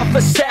grab yourself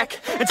a sack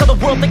and tell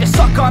the world they can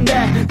suck on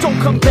that. Don't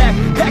come back,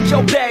 pack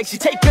your bags. You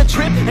take a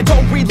trip and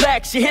don't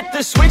relax. You hit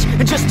the switch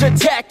and just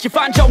attack. You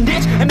find your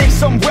niche and make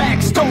some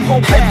racks. Don't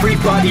hold back.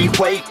 Everybody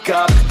wake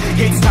up,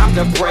 it's time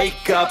to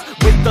break up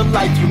with the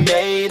life you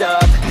made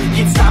up.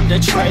 It's time to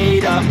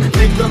trade up,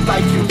 live the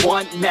life you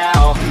want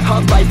now,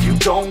 a life you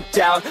don't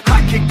doubt.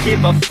 I could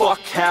give a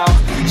fuck how,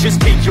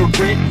 just figure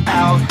it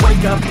out.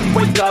 Wake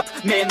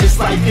up, man, this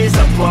life is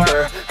a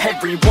blur.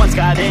 Everyone's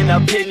got an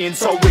opinion,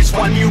 so which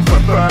one you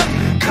prefer?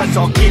 Cause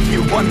I'll give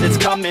you one that's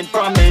coming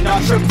from an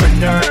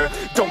entrepreneur.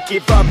 Don't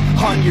give up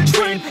on your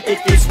dream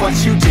if it's what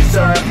you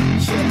deserve.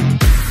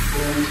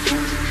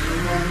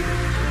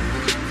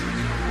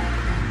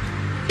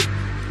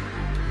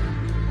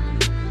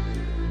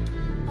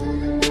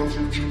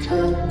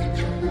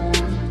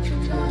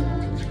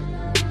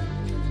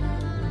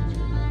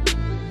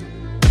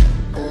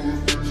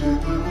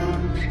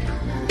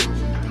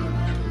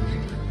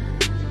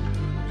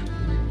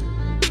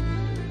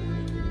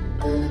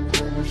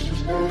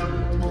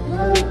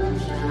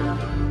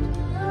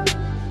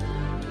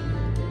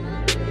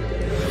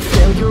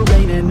 Failure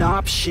ain't an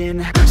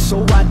option,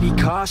 so I'd be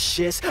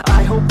cautious.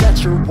 I hope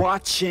that you're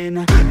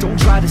watching, don't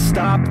try to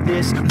stop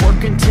this.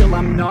 Work until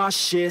I'm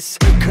nauseous,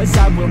 cause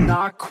I will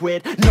not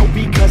quit. No,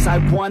 because I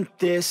want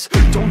this,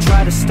 don't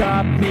try to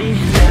stop me.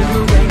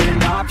 Failure ain't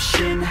an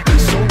option,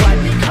 so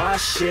I'd be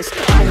cautious.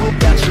 I hope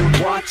that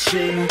you're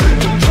watching,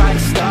 don't try to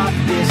stop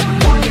this.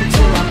 Work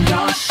until I'm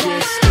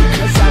nauseous,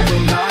 cause I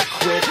will not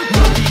quit.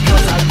 No,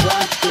 because I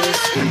want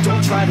this,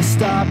 don't try to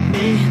stop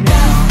me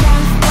now.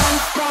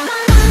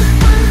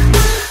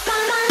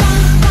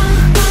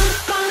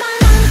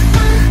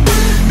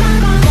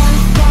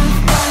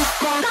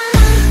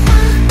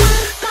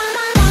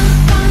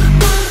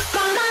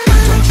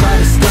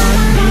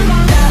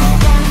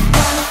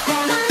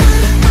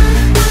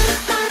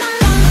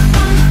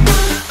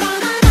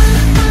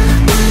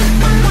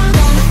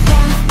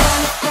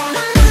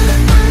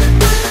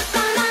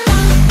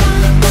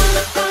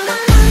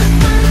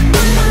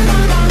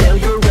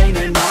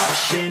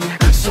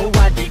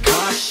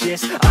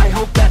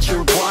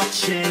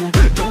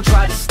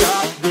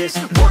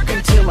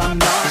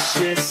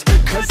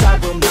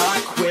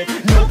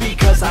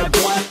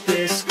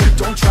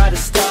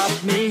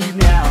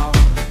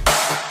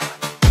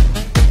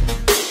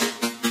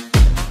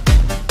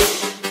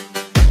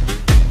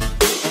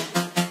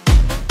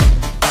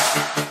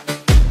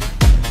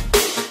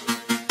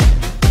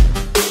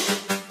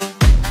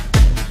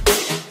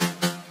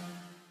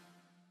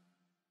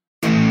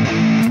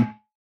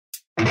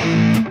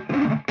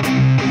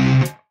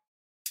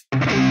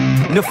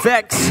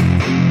 NEFFEX.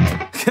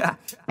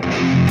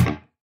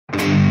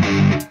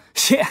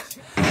 Yeah.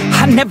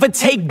 I never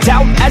take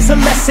doubt as a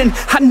lesson.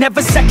 I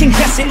never second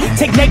guess it.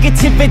 Take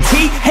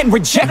negativity and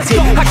reject it.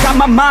 I got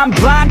my mind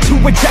blind to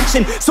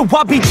rejection, so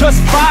I'll be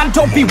just fine.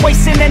 Don't be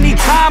wasting any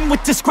time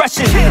with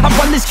discretion. I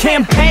run this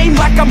campaign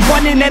like I'm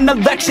running an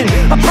election.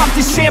 I pop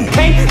this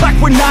champagne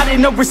like we're not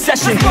in a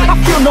recession. I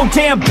feel no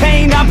damn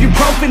pain.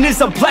 Ibuprofen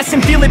is a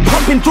blessing. Feel it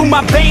pumping through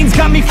my veins.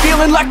 Got me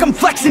feeling like I'm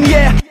flexing,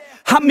 yeah.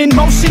 I'm in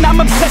motion, I'm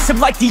obsessive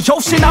like the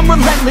ocean, I'm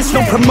relentless. No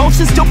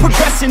promotion, still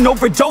progressing,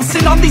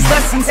 overdosing on these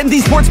lessons. And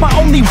these words my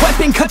only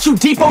weapon, cut you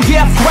deep, oh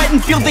yeah, I threaten.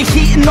 Feel the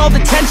heat and all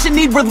the tension,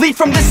 need relief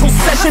from this whole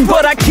session.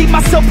 But I keep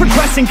myself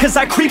progressing, cause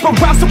I creep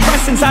around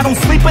suppressants. I don't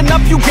sleep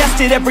enough, you guessed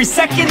it, every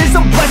second is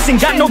a blessing.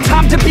 Got no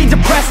time to be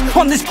depressed,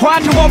 on this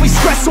grind you always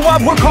stress. So I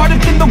work harder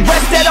than the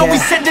rest, that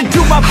always said to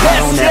do my best. I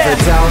don't ever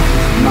doubt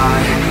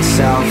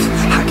myself,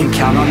 I can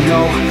count on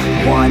no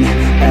one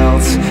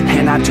else.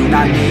 And I do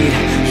not need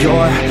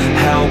your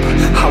help,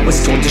 I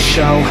was told to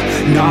show,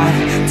 not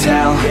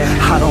tell.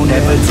 I don't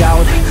ever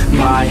doubt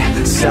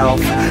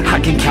myself, I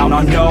can count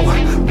on no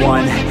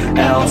one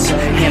else.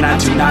 And I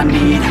do not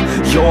need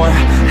your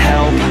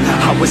help,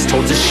 I was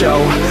told to show,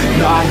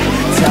 not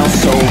tell.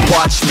 So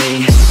watch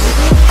me.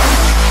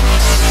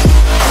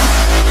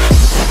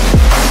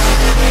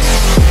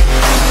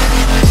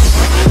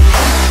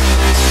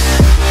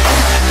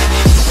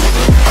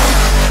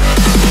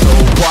 So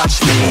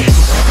watch me.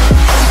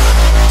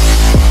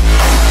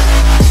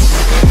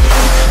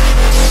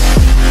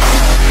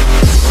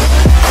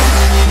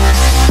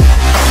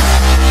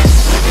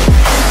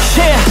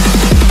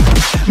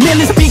 Man,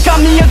 this beat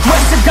got me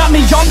aggressive, got me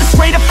on the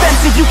straight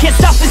offensive. You can't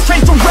stop this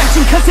straight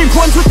direction, cause it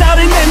runs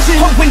without an engine.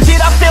 Oh, when did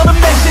I fail to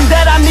mention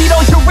that I need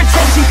all your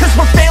attention? Cause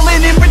we're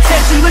failing in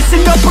retention,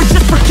 listen up or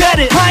just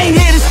forget it. I ain't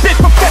here to spit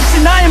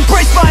perfection, I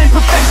embrace my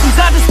imperfections.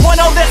 I just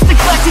want all that's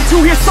neglected to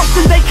hear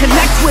something they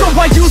connect with. So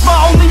I use my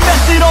only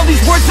method, all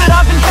these words that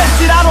I've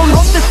invested. I don't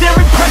hope that they're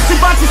impressive,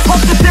 I just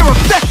hope that they're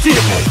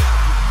effective.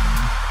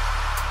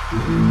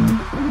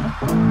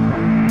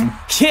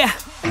 Yeah,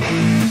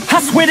 I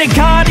swear to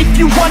God, if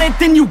you want it,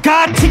 then you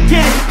got to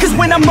get it. Cause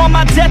when I'm on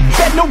my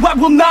deathbed, no, I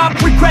will not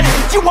regret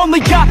it. You only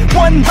got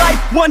one life,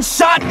 one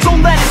shot,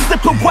 don't let it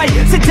slip away.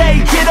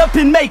 Today, get up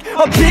and make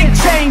a big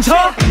change,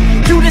 huh?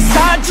 You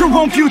decide your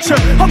own future,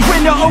 a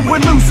winner or a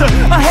loser,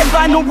 a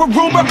headline or a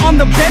rumor, on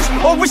the bench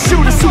or a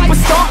shooter,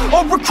 superstar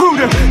or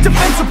recruiter,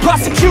 defensive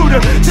prosecutor,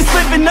 just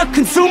living a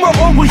consumer,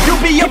 or will you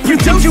be a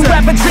producer? If you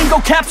have a dream, go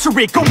capture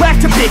it, go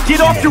activate,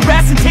 get off your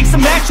ass and take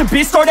some action,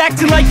 bitch. Start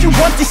acting like you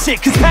want this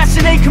shit, cause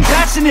passion ain't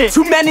compassionate.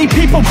 Too many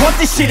people want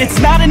this shit, it's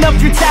not enough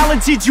you're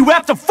talented, you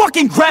have to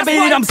fucking grab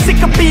it. I'm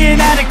sick of being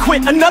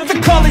adequate, another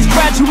college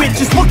graduate,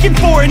 just looking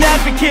for an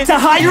advocate to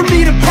hire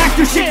me to pack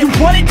your shit. You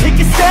want it, take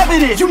a stab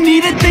at it, you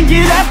need it, then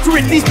get after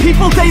it. These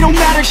people, they don't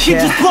matter,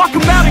 shit, just block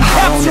them out and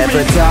capture it. I don't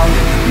ever doubt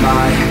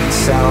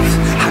myself,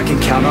 I can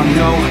count on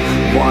no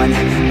one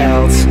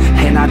else.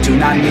 And I do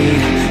not need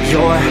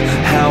your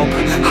help,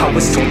 I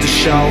was told to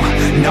show,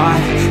 not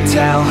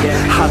tell.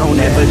 I don't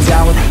ever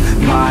doubt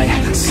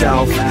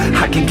myself,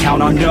 I can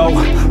count on no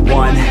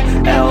one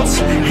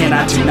else. And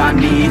I do not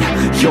need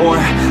your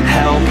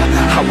help,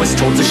 I was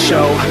told to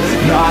show,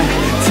 not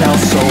tell.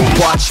 So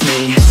watch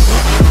me.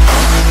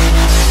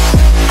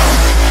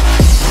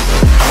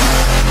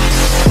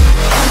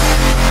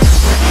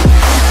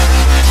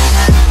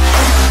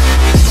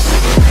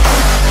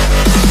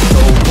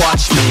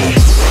 Watch me.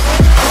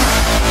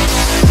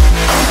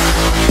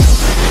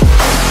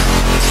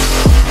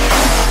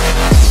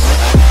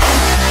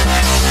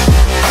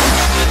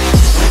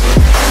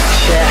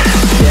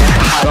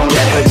 I don't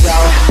ever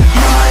doubt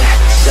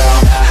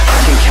myself, I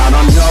can count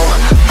on no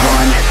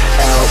one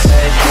else.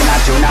 And I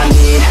do not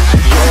need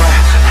your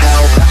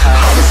help,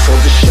 I was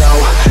told to show,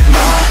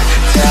 not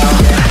tell.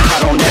 I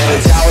don't ever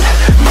doubt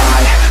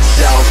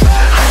myself,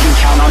 I can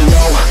count on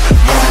no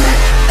one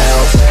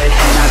else.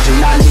 And I do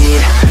not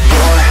need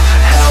your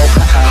help,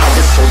 I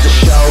was told to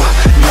show,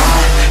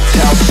 not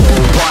tell. So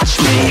watch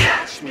me.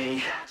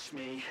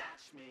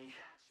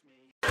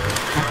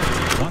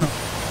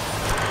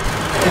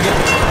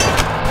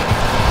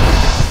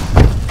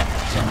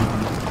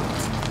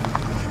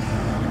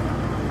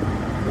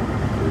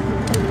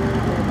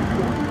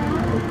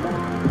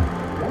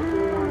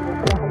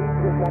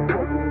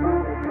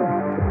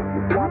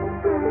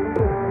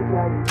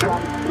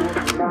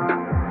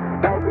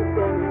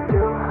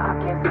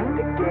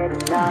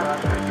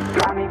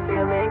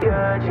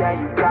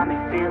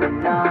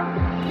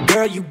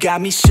 Girl, you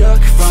got me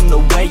shook from the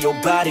way your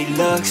body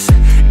looks.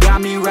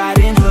 Got me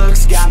riding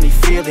hooks, got me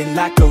feeling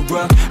like a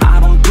rook. I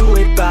don't do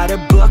it by the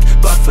book,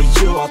 but for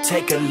you I'll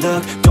take a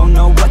look. Don't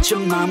know what your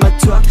mama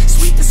took,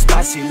 sweet and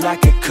spicy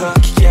like a cook,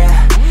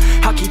 yeah.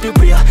 I'll keep it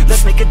real,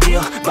 let's make a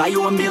deal. Buy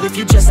you a meal if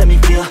you just let me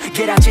feel.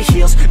 Get out your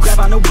heels, grab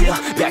on the wheel.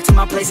 Back to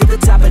my place at the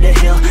top of the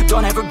hill.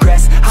 Don't have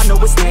regrets, I know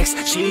what's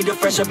next. She need a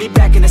fresh, I'll be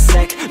back in a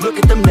sec. Look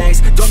at them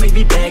legs, don't make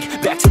me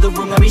beg. Back to the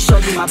room, let me show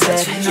you my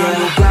bed. Touching on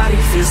your body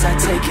feels like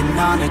taking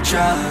on a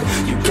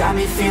drug. You got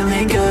me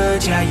feeling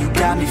good, yeah, you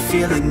got me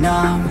feeling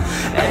numb.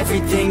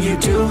 Everything you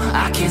do,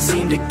 I can't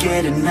seem to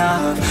get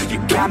enough. You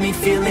got me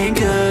feeling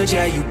good,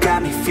 yeah, you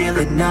got me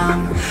feeling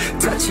numb.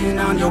 Touching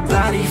on your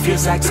body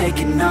feels like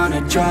taking on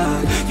a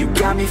drug. You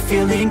got me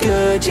feeling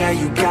good, yeah,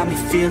 you got me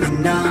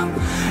feeling numb.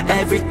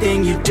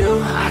 Everything you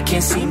do, I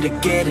can't seem to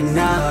get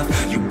enough.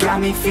 You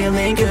got me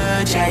feeling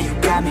good, yeah, you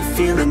got me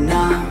feeling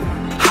numb.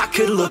 I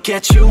could look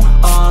at you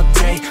all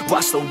day,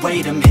 watch the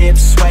way them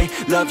hips sway.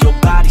 Love your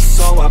body,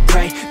 so I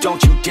pray,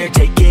 don't you dare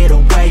take it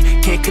away.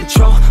 Can't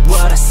control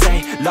what I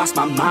say, lost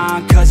my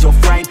mind cause your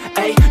frame.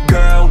 Hey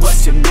girl,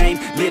 what's your name?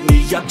 Lit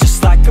me up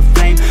just like a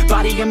flame.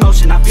 Body in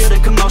motion, I feel the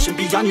commotion,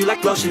 be on you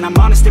like lotion. I'm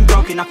honest and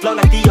broken, I flow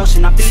like the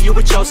ocean. I feel you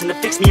were chosen to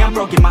fix me, I'm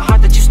broken. My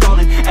heart that you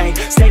stolen, hey.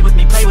 Stay with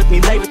me, play with me,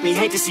 lay with me.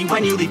 Hate to see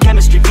when you leave,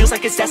 chemistry feels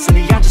like it's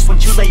destiny. I just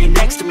want you laying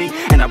next to me,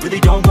 and I really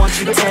don't want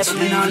you to ever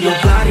leave. Touching on your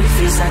body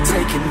feels like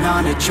taking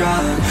on a drug.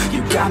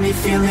 You got me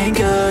feeling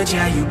good,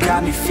 yeah, you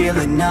got me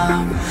feeling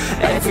numb.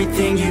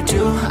 Everything you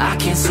do, I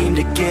can't seem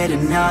to get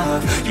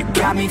enough. You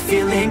got me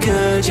feeling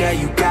good, yeah,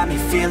 you got me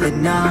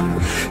feeling numb.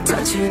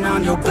 Touching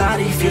on your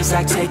body feels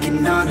like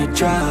taking on a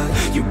drug.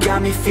 You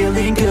got me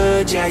feeling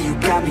good, yeah, you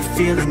got me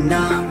feeling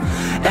numb.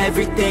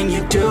 Everything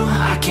you do,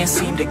 I can't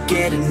seem to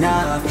get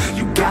enough.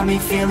 You got me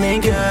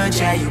feeling good,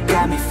 yeah, you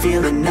got me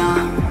feeling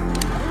numb.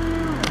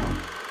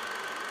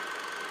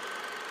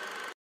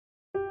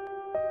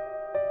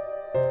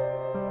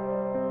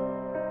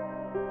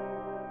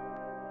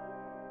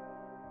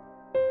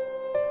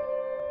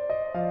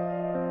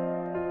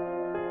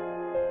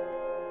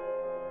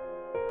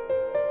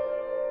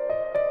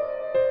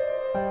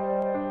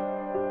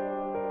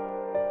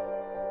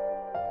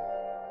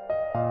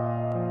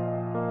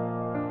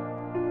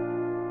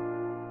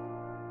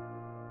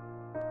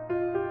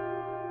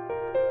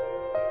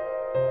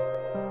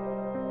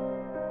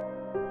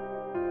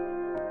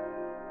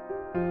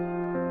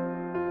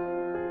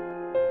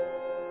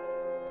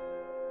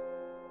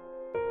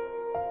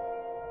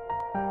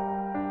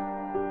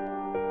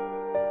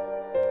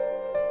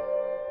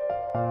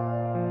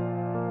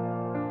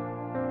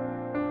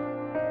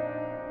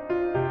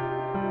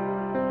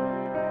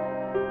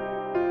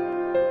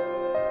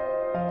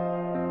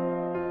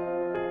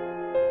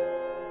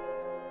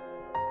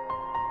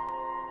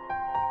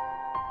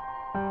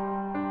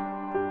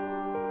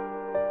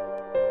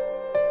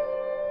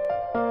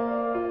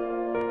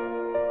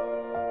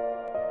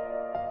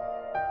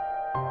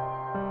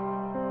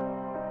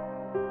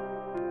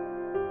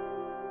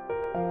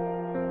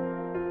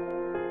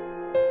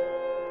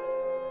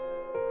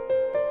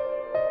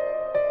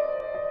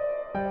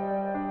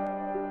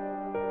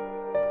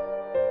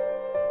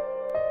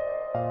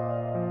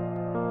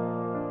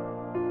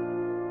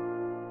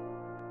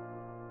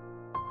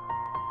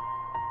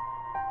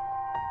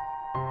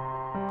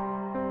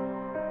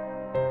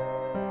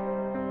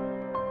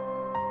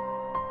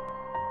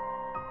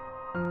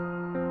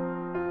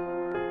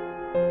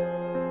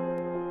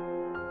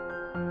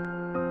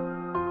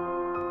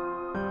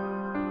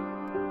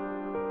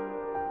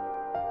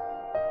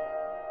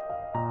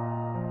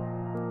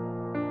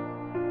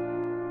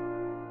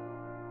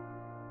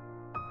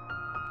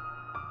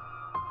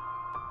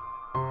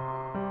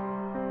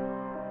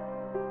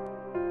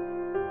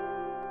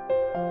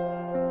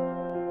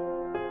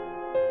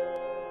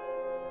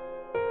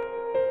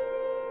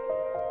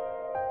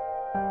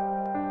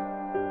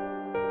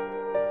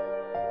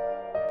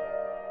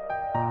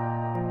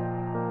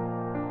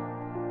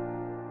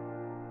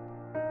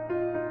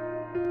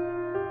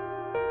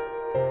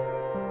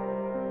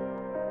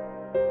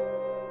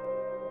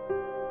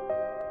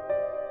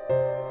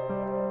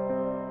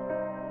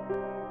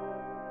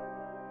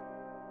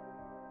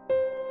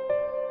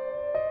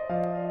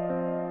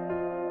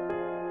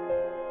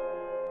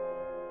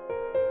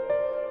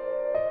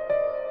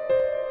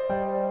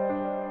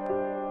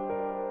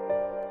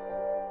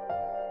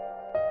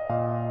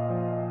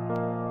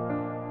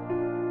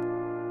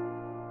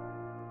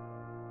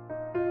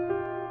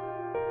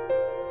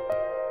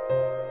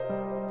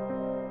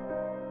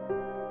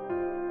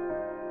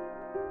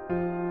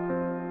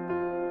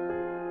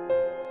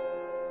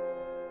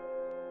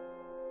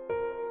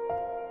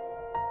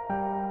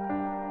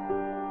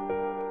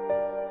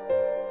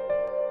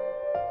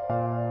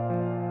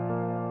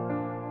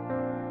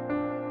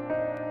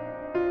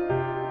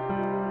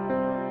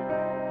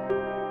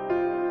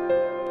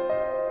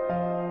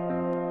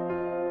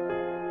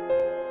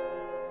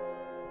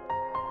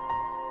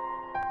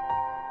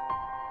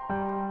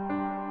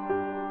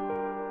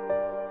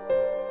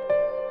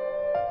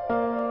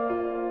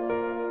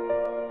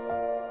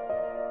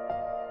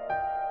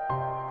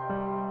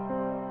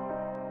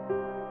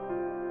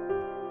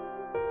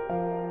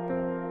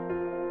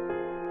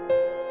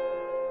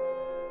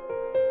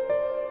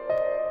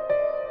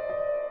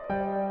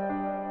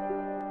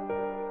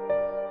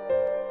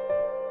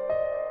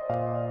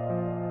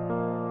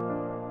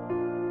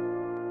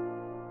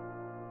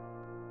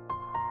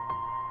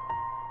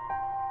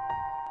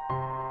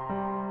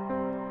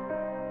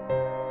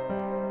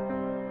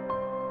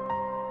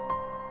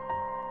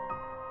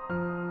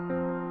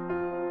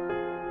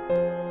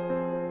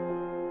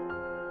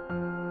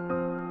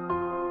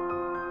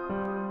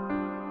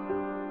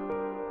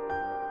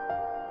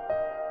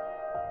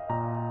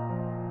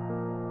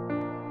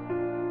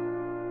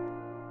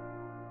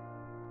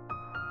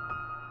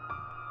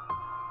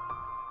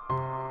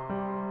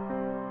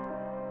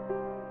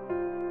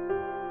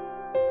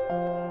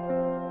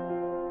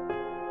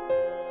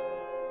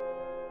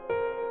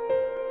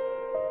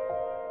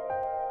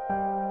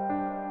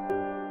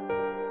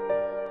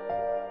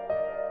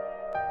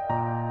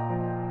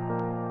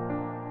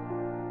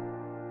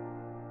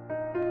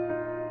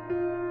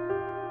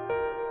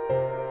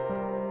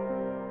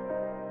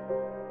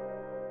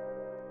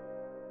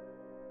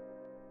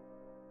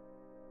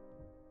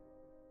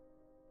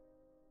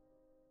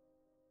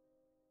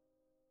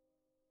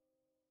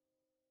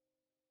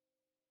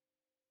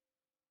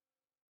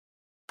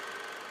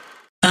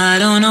 I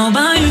don't know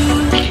about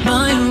you,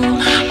 about you,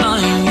 about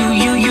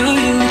you.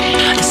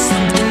 There's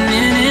something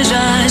in his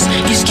eyes,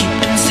 he's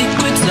keeping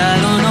secrets.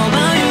 I don't know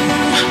about you,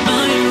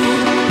 about you,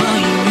 about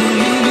you.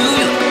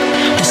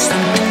 There's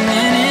something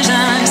in his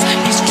eyes,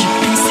 he's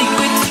keeping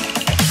secrets.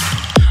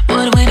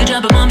 What a way to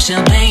drop a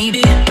bombshell,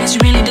 baby. Guess you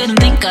really didn't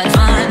think I'd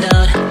find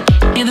out.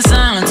 Hear the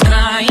silence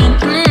crying,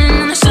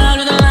 on the side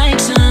with the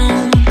lights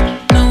on.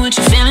 Know what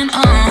you're feeling,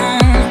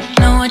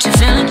 know what you're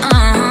feeling,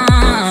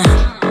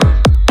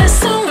 There's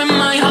so in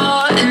my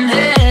heart and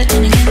head.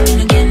 And again,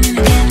 and again, and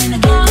again, and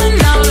again. Falling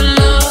out of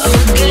love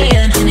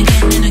again. And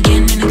again, and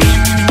again, and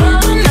again, and again.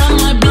 Falling out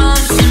my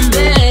blood in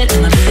bed. In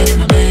my bed, in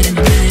my bed, in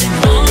my bed, in my bed.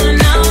 Falling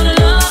out of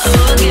love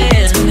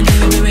again. It's been a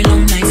very, very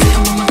long night.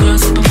 Sitting with my girl,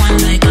 sipping wine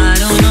like I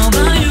don't know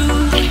about you,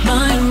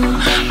 about you,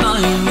 about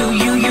you.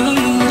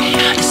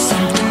 There's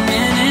something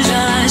in his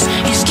eyes,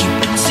 he's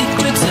keeping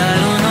secrets. I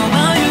don't know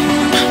about you,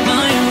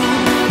 about you,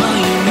 about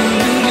you.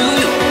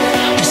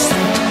 There's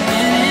something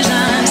in his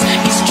eyes,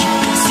 he's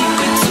keeping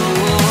secrets.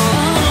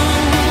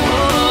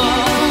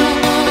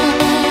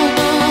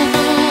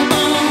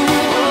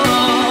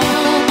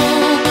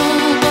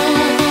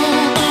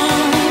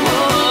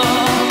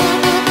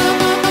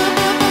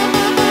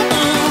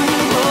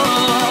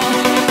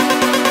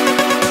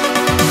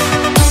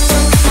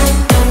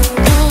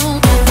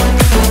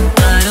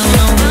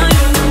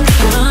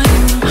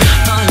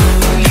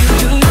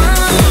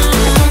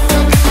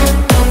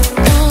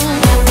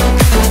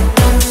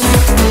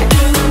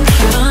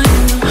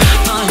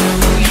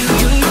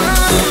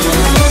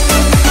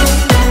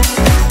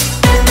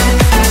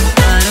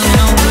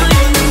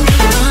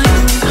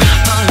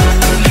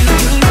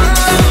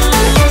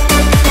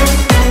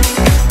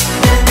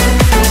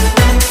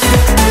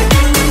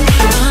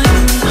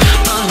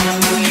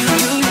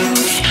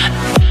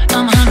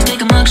 I'ma have to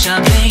take a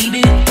mugshot,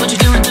 baby. What you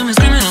doing to me,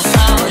 screaming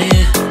out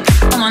here?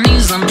 On my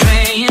knees, I'm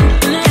praying.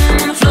 And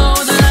then on the floor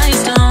with the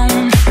lights down.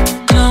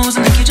 Clothes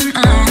in the kitchen,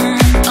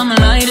 I'm a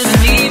lighter than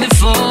me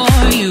before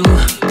you.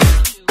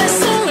 There's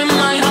so in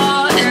my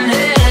heart and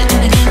head.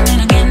 And again,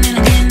 and again, and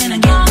again, and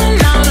again.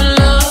 Falling out of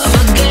love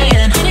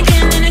again. And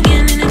again, and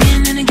again, and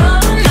again, and again.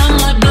 Falling out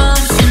my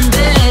blood in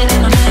bed. In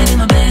my bed, in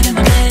my bed, in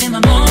my bed, in my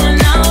bed. Falling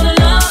out of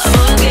love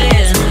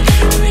again.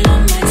 Very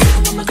long night,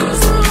 sitting with my girl,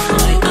 sipping wine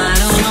like I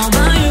don't know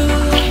about you,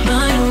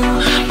 about you,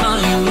 about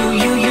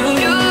you.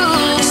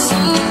 There's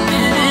something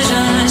in his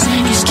eyes,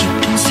 he's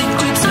keeping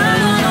secrets. I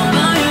don't know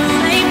about you,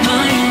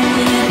 about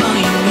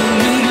you.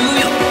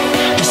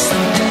 There's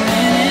something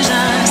in his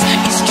eyes,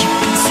 he's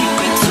keeping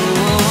secrets.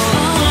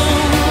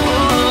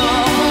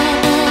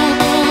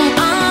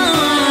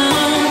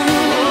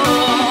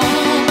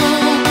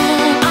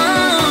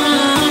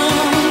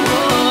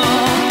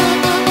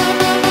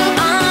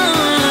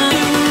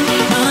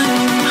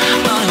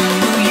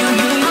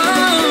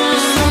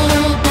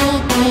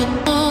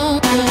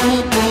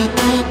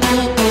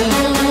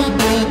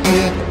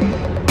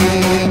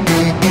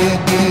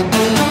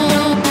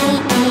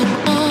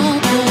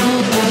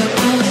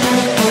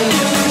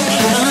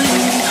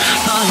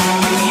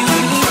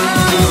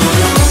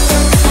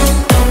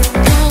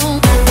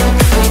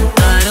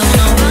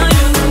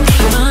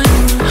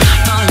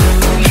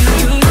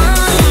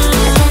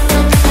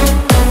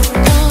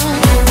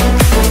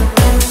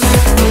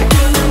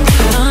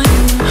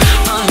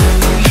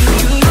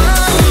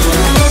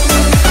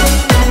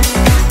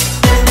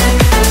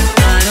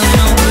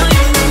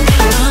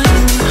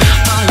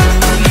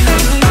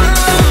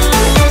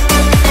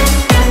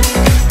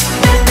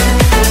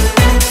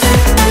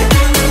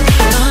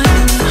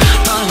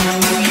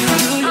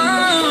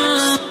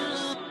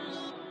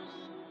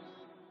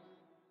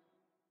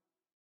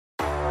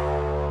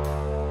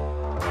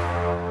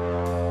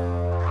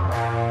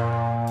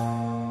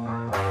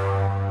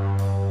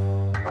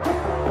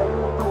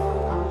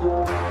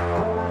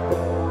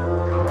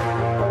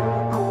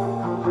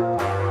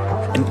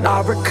 And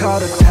I recall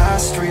the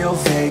past real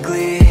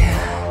vaguely.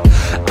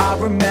 I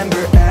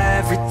remember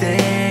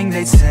everything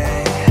they'd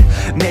say.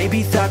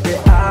 Maybe thought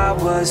that I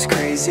was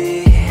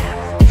crazy,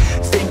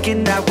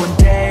 thinking that one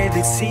day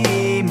they'd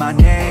see my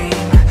name.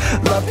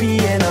 Love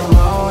being a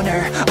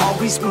loner,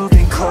 always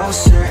moving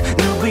closer.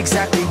 Knew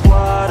exactly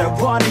what I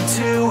wanted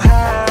to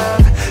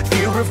have.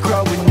 Fear of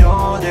growing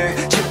older,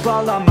 chip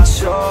all on my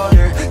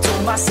shoulder.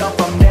 Told myself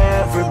I'm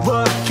never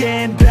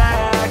looking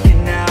back.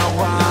 And now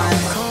I'm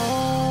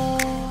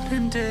cold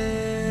and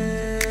dissonant.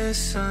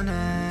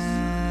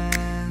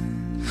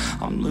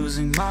 I'm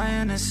losing my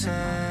innocence,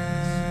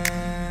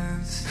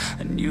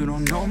 and you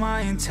don't know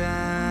my intent.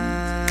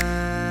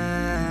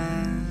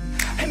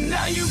 And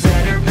now you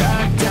better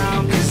back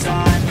down, 'cause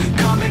I'm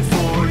coming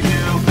for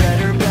you.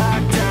 Better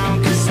back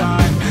down, 'cause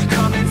I'm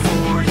coming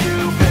for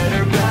you.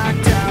 Better back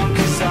down,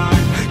 'cause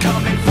I'm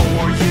coming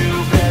for you.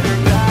 Better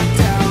back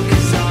down,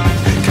 'cause I'm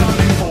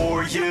coming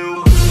for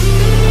you. Better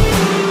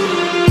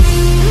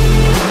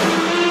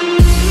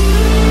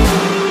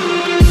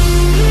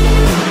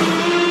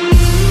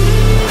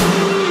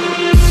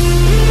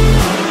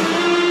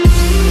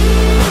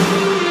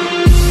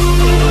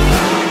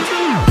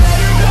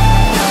back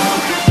down,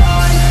 'cause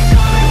I'm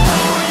coming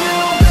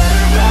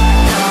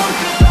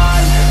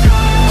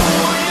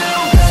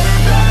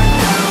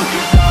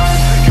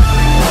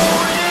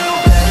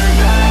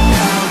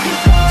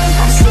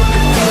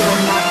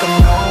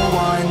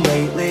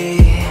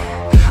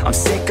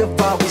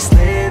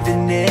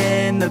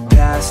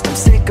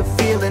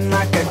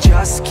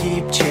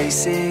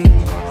chasing,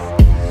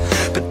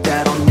 but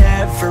that'll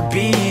never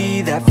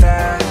be that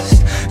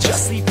fast.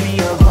 Just leave me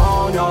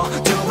alone, I'll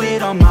do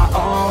it on my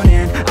own,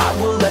 and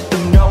I will let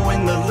them know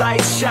when the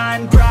lights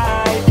shine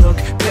bright. Look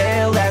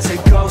pale as a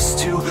ghost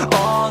to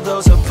all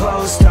those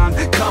opposed. I'm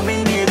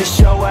coming here to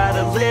show how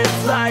to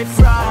live life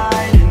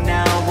right. And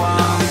now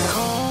I'm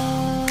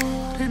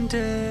cold and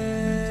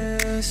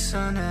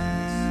dissonant,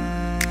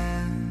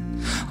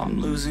 I'm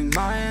losing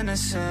my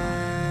innocence,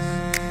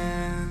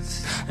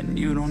 and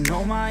you don't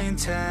know my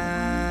intent.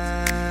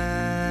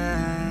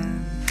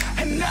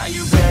 And now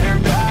you better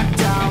back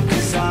down,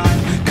 'cause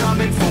I'm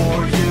coming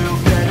for you.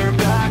 Better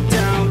back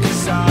down,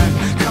 'cause I'm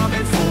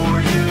coming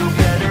for you.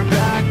 Better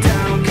back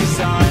down, 'cause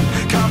I'm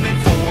coming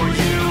for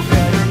you.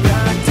 Better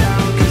back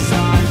down, 'cause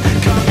I'm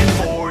coming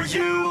for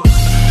you.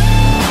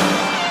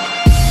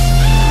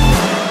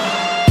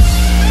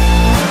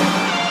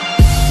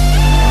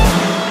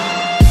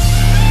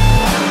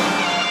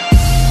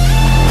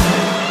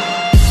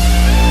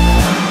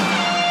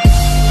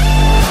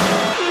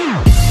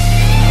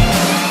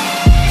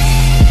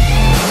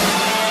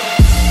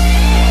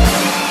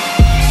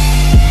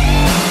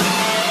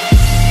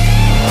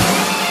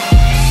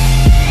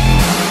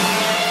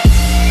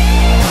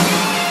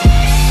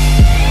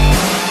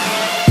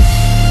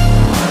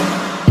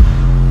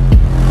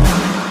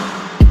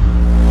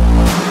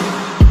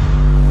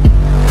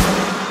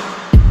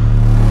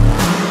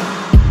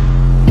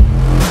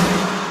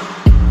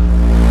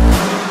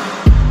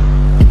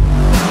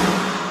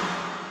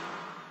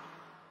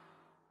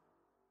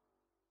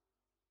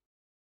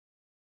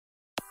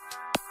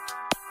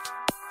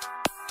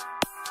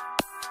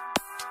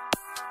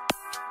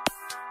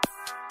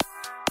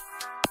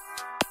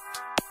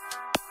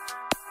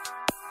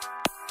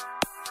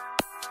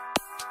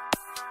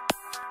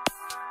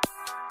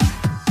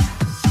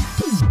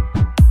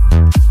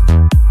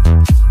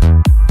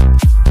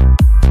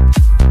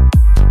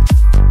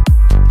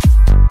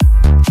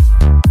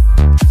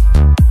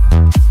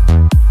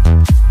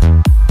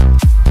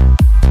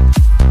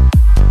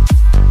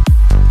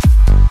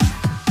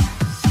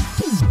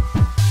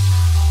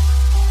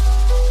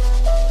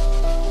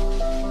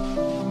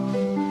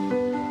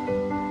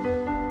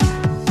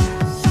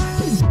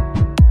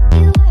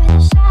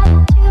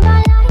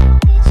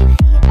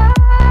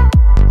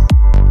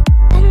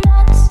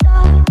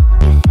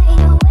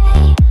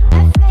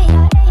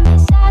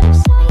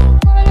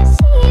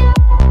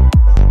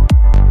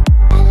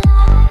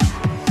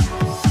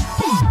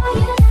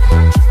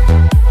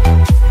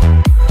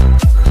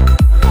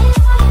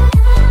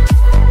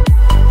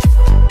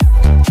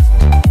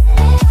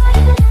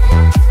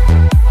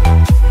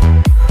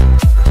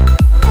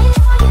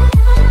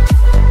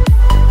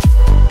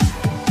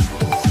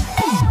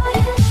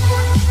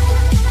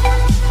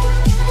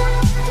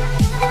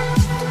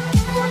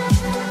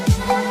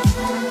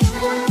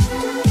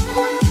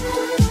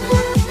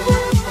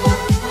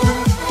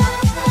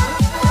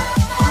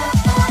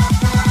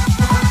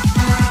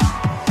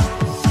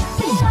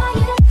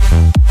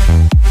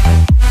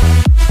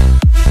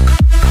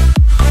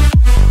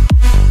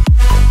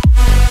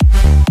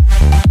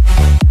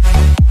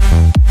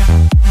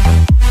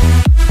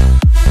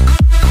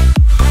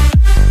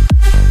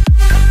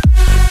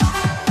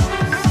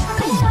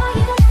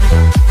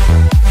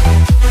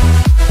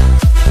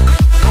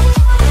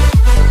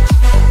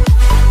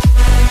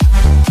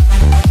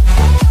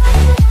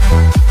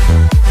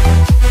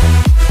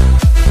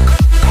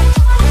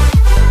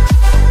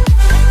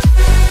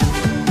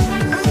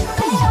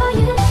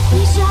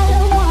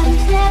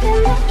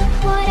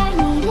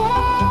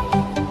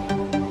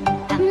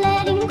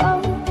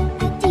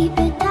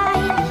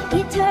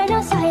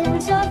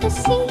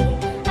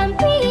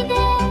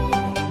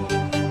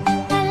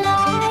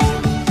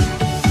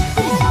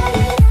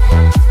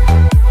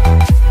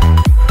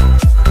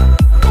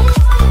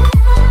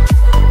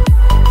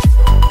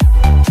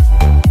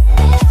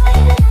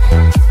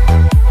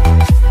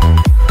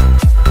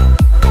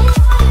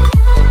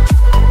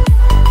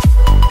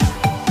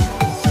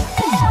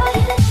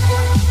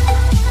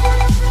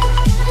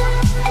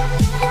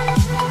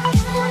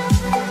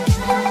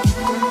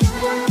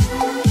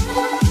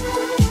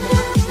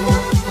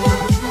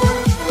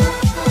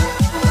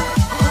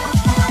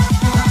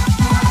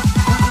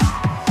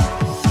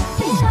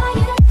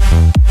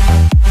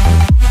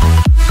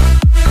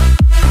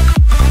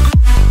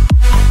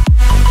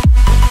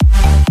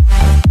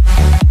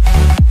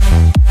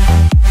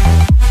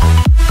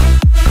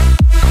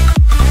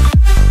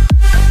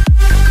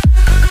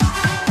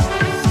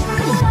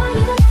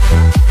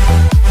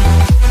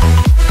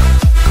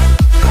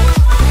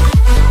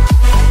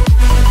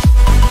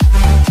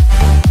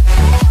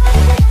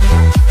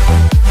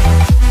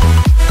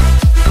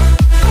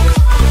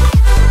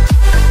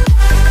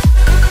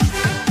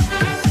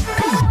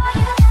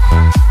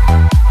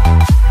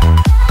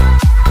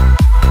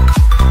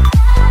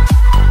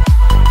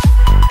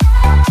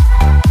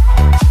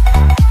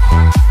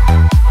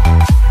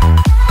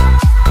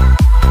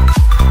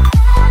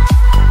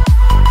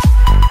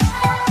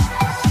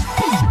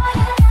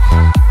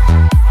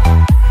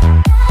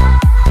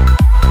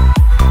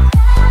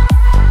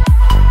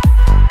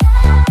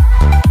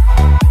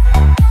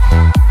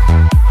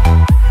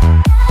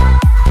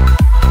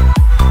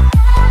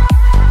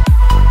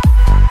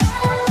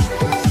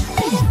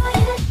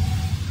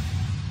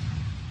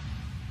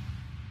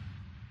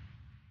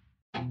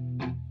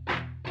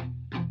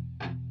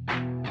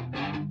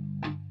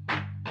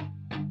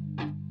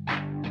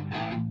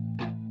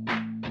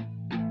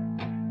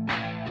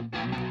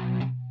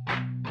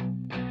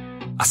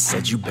 I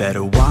said you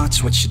better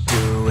watch what you're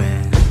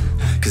doing,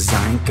 'cause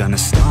I ain't gonna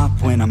stop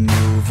when I'm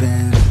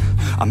moving.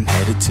 I'm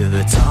headed to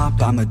the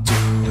top, I'ma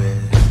do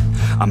it.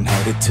 I'm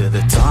headed to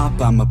the top,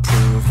 I'ma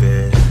prove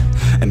it.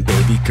 And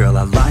baby girl,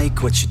 I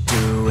like what you're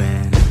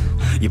doing.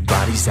 Your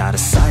body's out of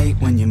sight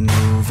when you're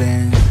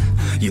moving.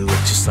 You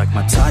look just like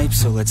my type,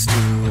 so let's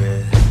do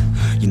it.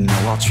 You know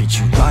I'll treat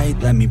you right,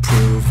 let me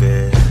prove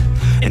it.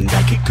 And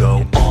I could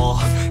go all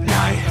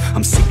night,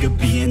 I'm sick of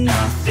being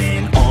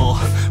nothing. All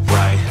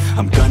right,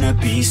 I'm gonna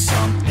be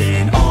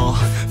something. I'll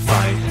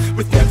fight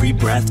with every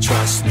breath,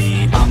 trust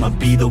me. I'ma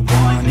be the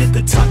one at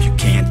the top, you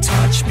can't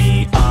touch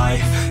me. I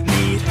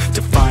need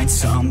to find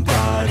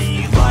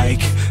somebody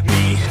like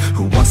me,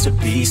 who wants to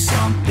be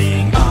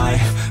something. I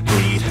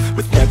bleed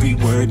with every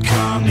word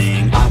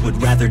coming. I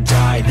would rather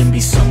die than be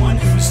someone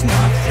who's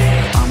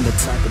nothing. I'm the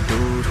type of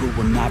dude who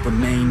will not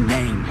remain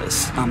nameless.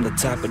 I'm the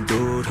type of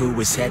dude who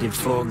is headed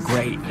for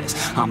greatness.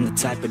 I'm the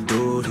type of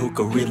dude who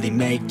could really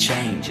make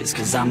changes,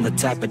 'cause I'm the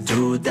type of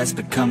dude that's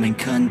becoming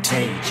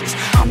contagious.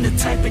 I'm the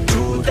type of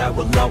dude that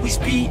will always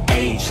be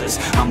ageless.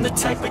 I'm the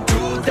type of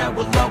dude that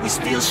will always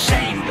feel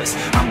shameless.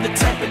 I'm the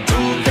type of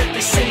dude that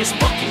they say is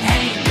fucking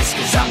heinous,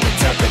 'cause I'm the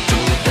type of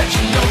dude that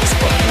you know is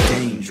fucking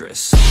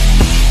dangerous.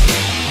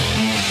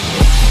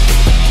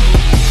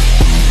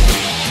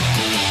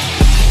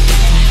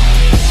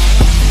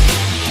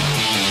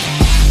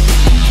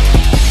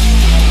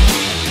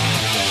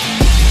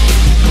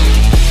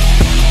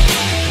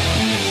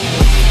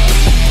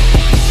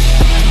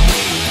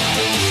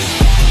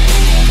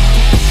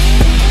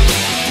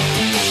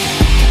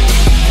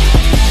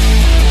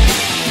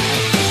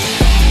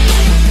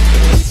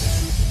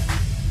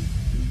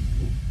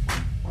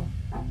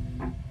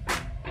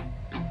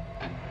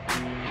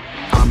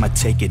 I'ma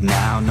take it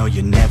now, no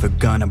you're never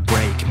gonna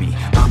break me.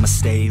 I'ma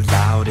stay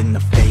loud in the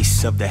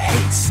face of the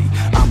hate, see.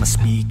 I'ma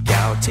speak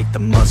out, take the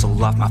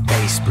muzzle off my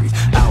face. Breathe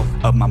out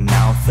of my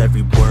mouth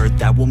every word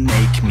that will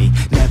make me.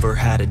 Never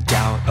had a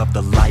doubt of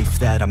the life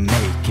that I'm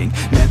making.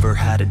 Never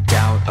had a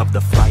doubt of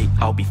the fight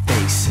I'll be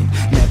facing.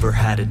 Never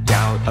had a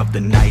doubt of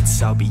the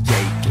nights I'll be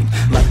aching.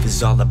 Life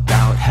is all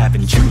about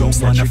having dreams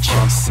that you're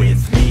chasing.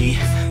 With me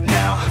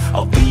now,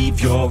 I'll leave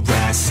your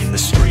ass in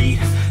the street.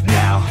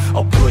 Now,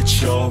 I'll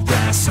put your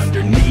ass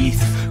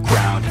underneath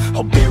ground.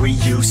 I'll bury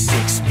you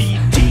 6 feet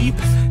deep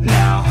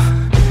now.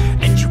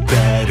 And you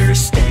better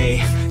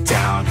stay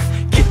down.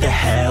 Get the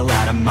hell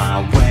out of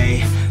my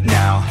way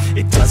now.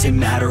 It doesn't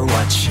matter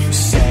what you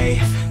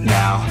say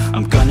now.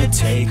 I'm gonna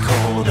take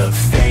hold of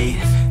fate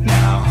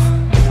now.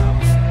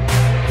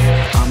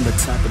 I'm the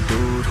type of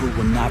dude who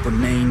will not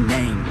remain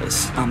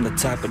nameless. I'm the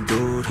type of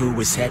dude who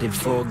is headed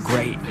for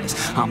greatness.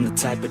 I'm the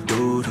type of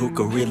dude who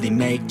could really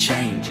make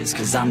changes,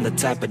 'cause I'm the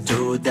type of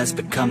dude that's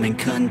becoming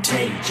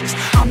contagious.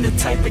 I'm the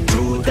type of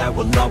dude that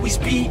will always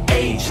be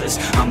ageless.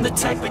 I'm the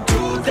type of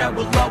dude that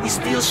will always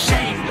feel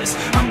shameless.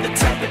 I'm the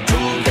type of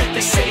dude that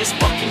they say is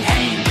fucking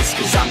heinous,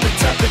 'cause I'm the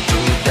type of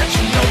dude that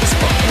you know is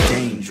fucking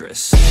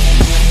dangerous.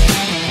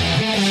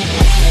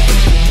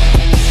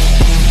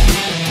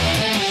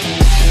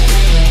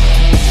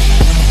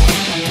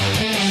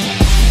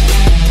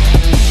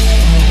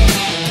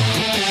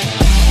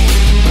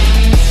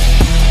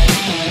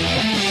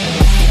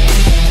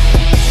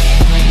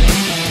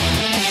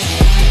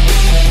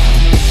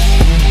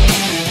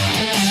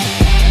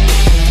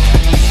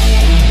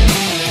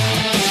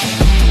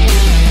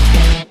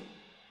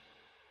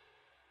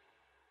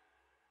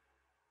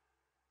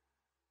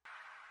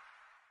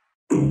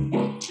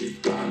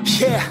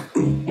 Yeah,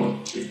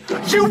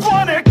 you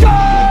wanna go?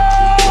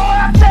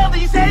 I tell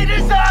these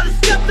haters all to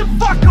step the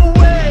fuck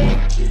away.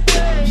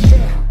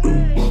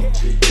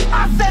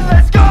 I said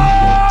let's go,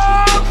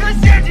 'cause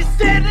you're just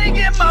standing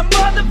in my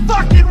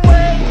motherfucking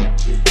way.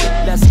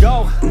 Let's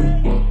go.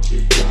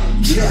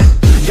 Yeah,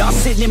 y'all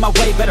sitting in my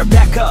way, better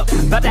back up.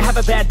 About to have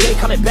a bad day,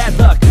 call it bad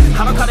luck.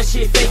 I don't call this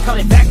shit fake, call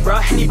it back,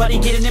 bruh. Anybody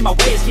getting in my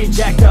way is getting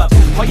jacked up.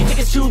 All you think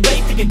it's too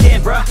late, think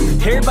again, bruh.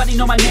 Everybody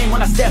know my name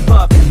when I step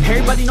up.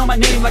 Everybody know my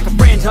name like a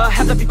friend, huh?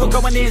 Have the people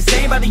going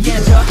insane by the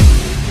end, huh?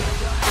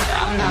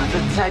 I'm not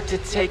the type to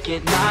take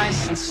it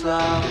nice and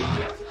slow.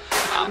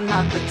 I'm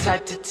not the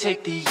type to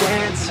take the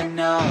answer,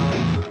 no.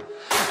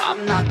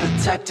 I'm not the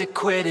type to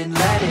quit and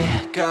let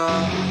it go.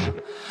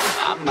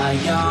 I'm my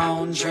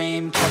own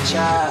dream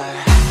catcher.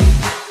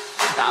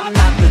 I'm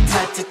not the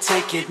type to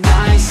take it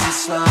nice and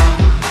slow.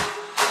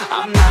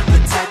 I'm not the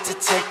type to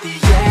take the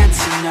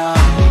answer, no.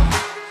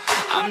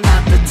 I'm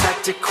not the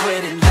type to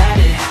quit and let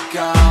it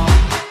go.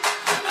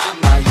 I'm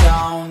my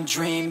own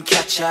dream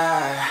catcher.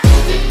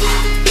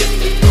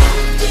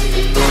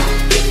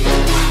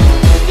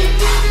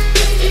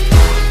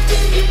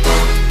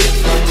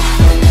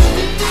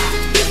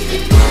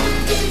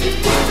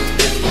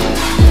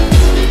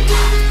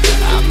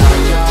 I'm my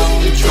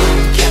own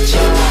dream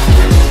catcher.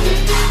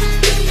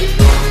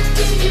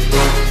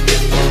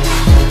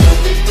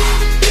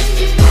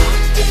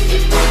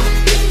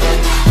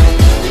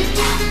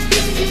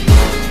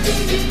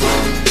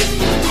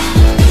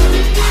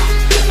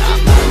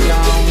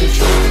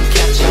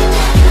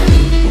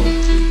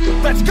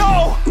 Let's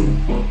go!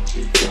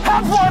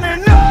 wanna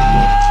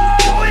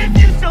know if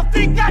you still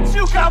think that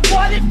you got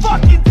what it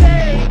fucking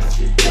takes.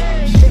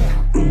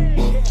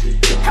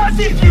 Cause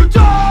if you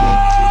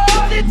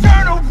don't, then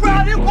turn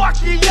around and walk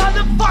the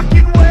other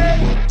fucking way.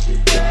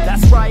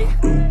 That's right.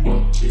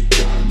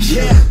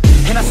 Yeah.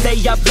 And I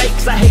stay up late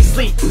cause I hate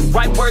sleep.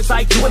 Write words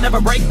like you will never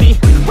break me.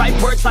 Write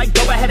words like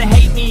go ahead and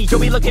hate me. You'll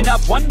be looking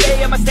up one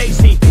day at my stage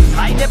seat.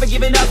 I ain't never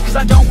giving up cause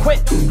I don't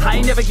quit. I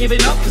ain't never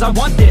giving up cause I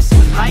want this.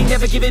 I ain't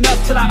never giving up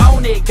till I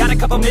own it. Got a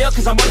couple mil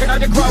cause I'm working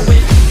hard to grow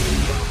it.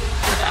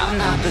 I'm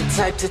not the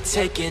type to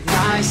take it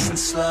nice and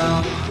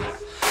slow.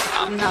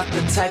 I'm not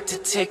the type to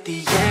take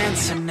the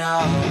answer no.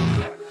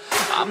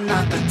 I'm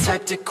not the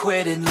type to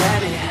quit and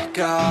let it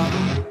go.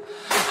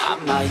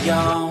 I'm my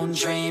own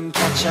dream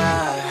catcher.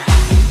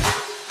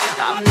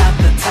 I'm not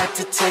the type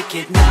to take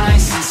it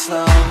nice and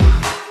slow.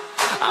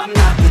 I'm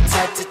not the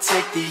type to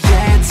take the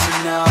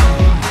answer no.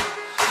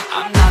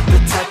 I'm not the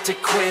type to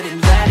quit and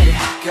let it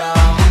go.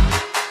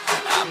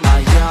 I'm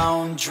my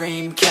own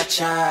dream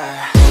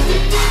catcher.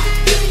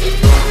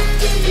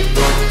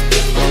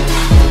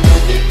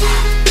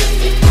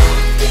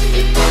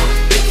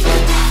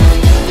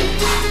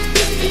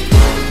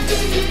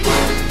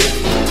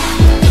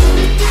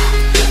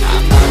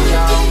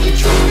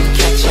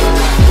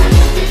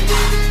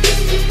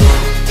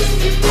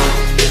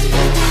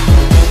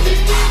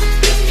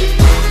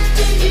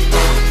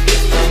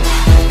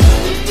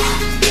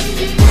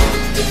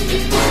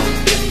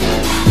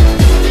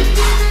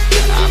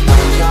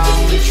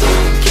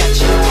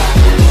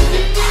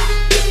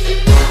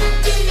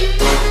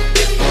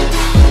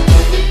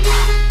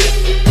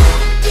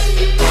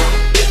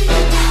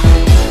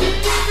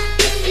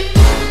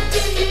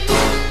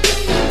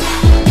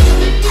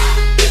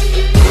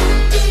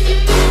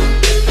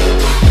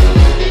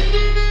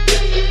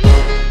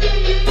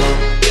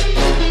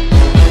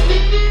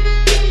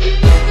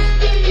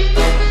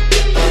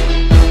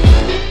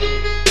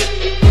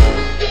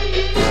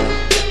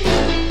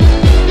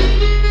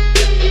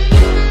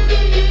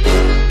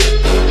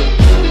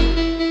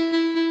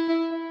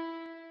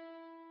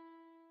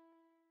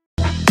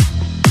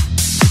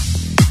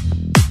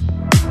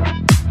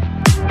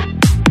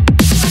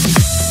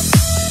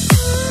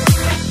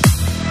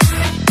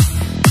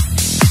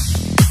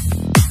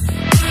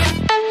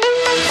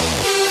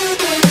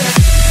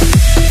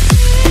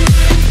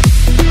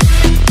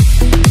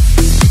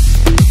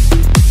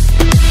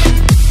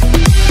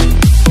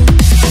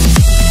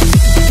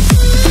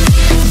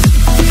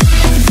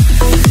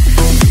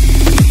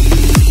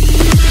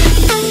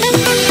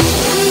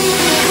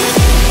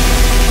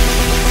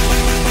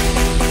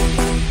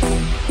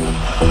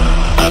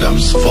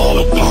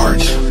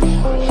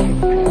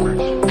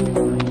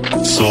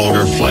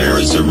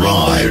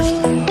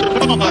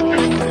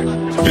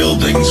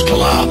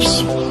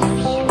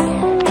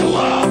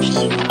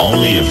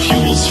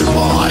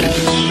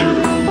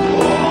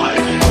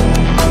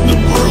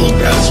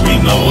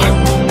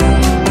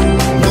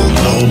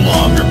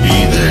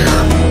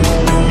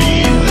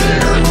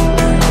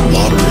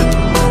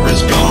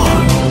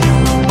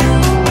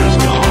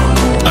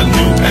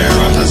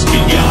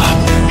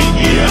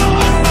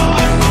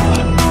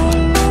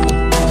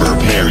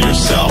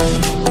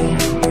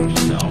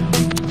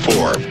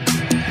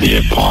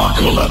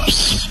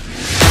 Apocalypse.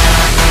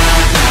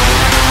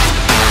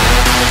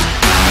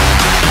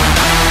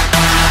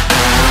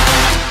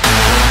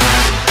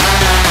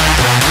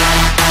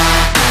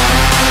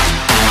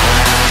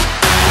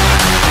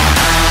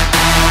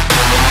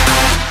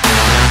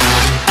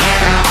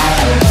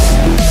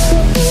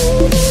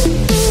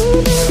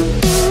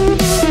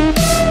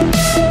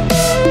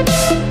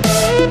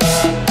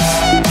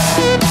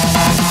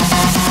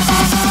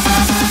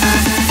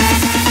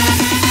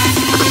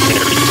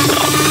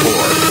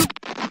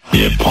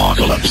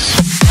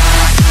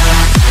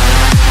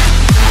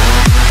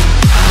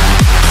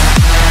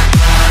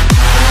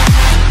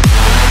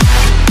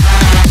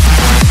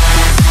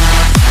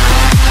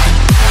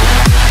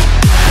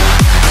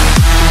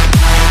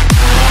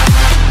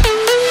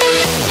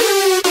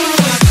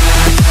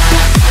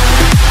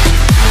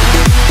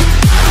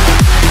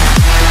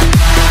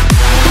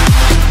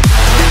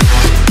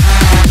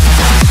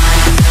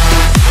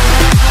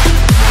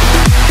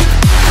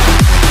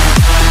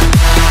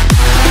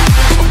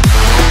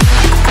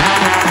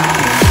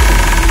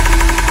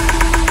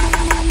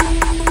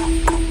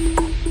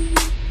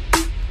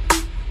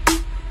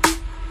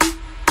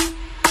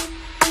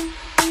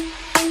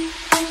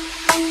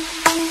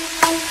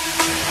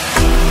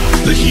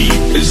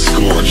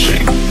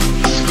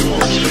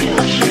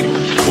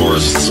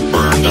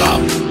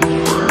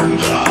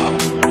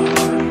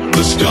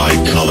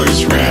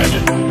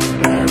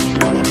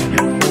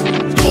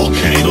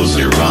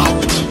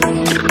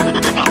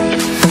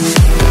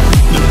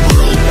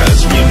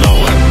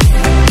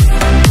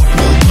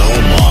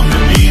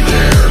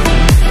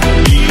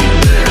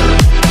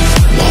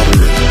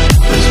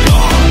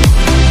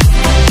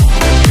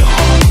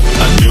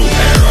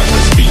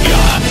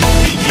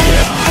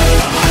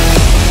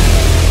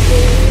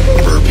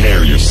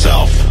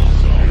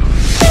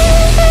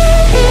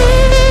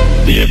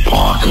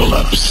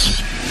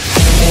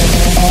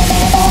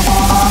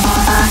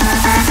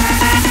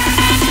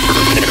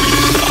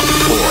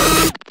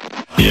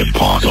 The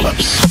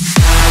apocalypse.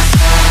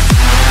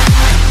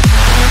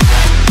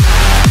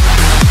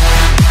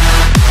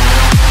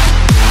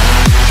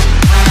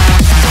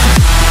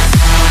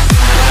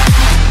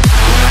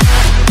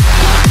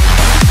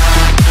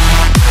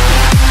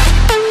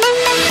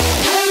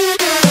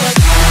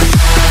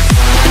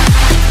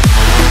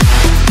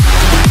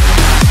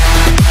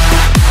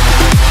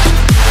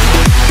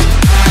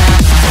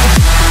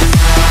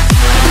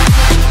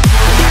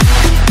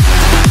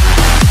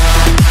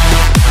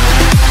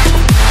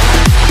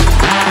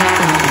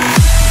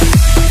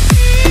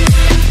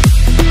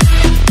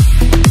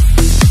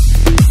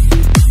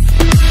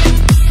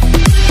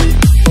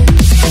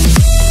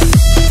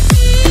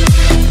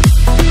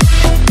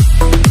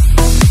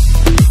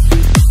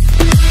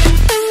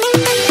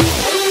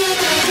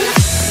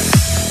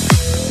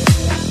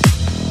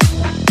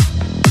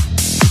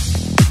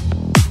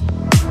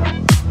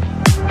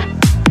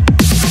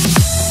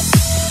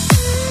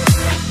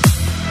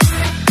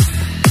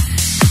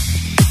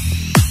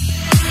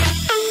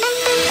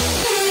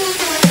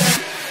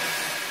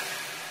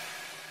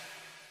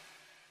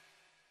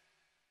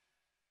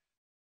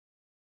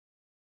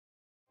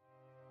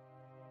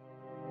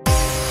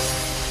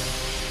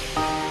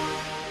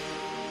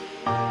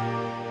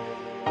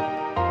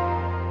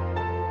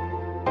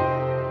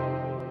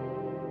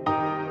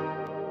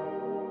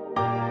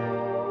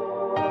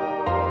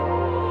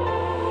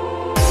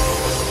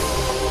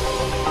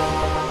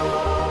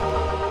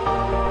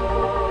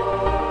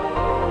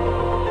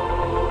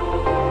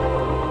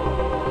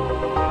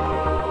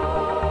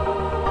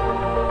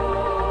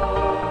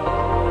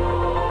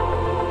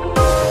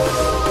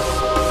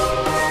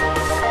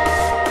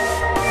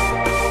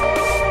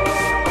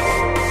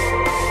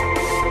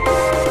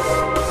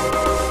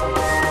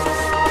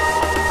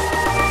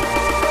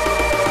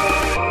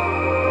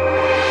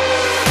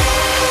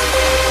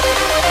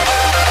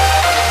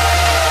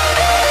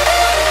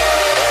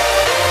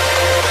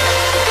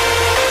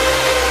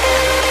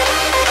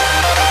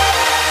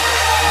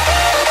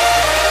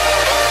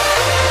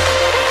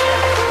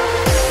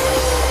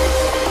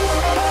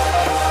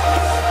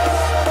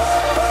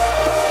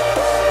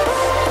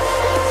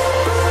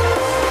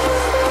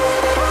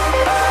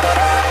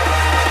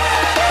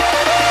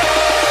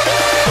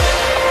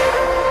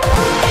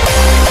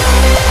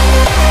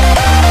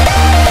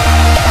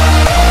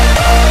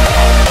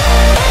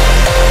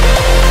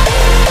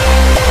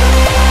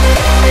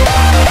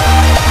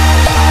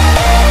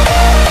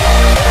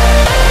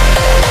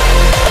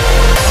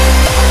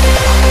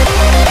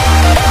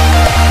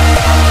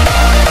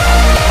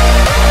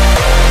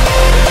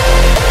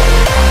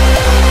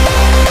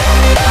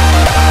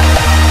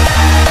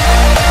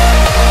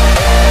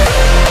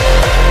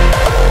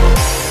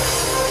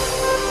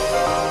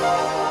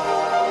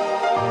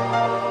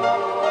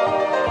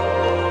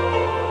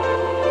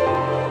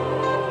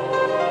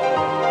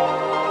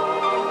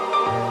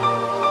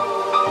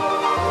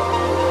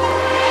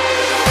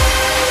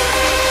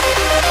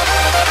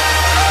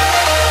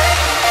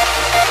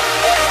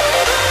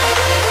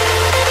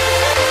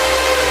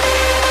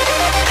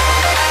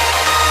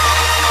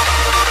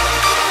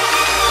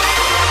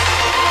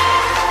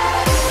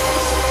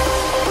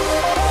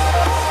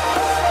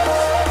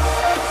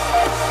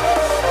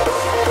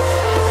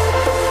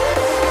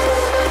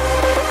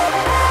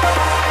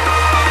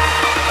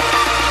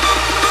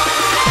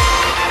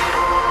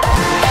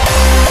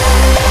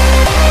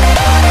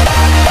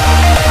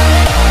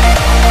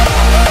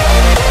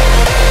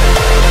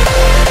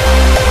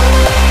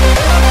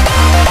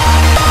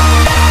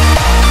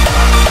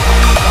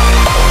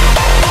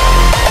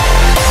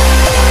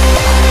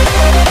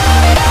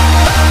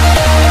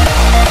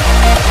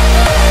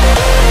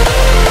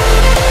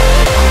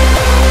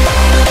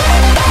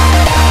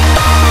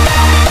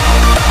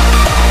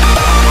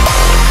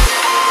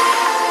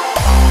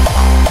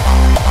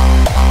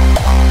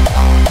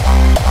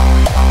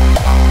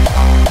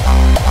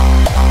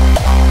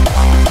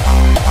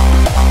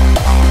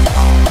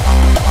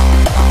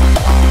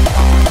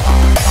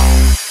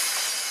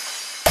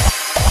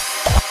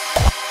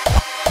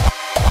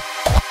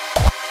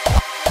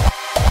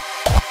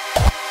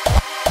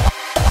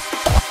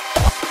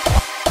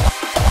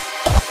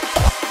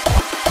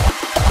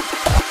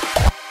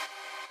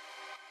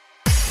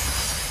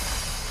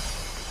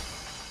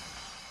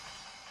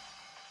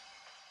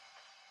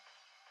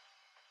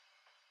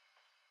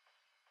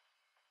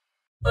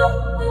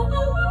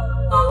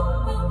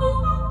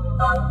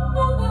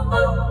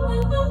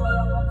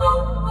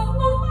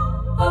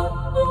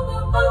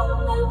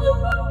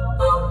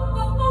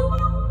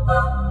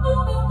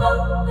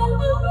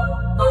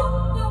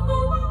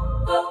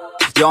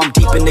 Yo, I'm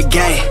deep in the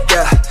game,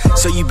 yeah,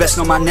 so you best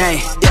know my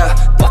name, yeah.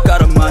 Fuck all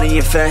the money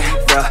and fame,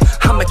 yeah,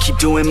 I'ma keep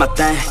doing my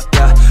thing,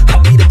 yeah.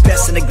 I'll be the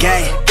best in the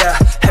game, yeah,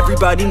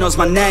 everybody knows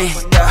my name,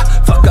 yeah.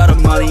 Fuck all the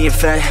money and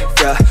fame,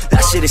 yeah,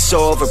 that shit is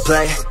so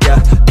overplayed,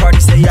 yeah.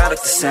 Parties, they all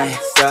look the same,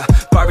 yeah,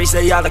 Barbies,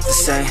 they all look the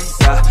same,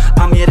 yeah.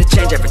 I'm here to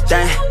change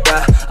everything,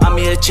 yeah, I'm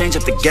here to change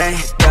up the game,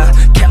 yeah.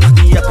 Can't lock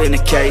me me up in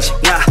a cage.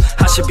 Nah,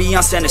 I should be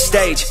on center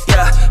stage.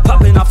 Yeah,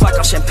 popping off like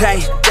I'm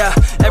champagne. Yeah,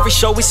 every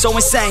show is so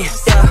insane.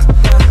 Yeah,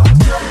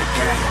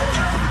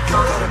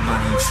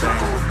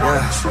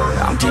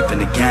 I'm deep in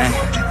the game.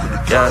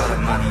 Yeah,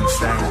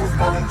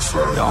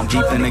 yo, I'm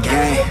deep in the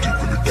game.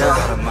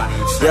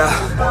 Yeah,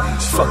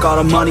 fuck all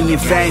the money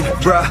and fame,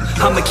 bruh.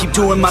 I'ma keep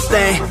doing my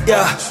thing.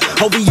 Yeah,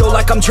 OVO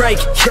like I'm Drake.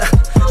 Yeah,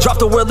 drop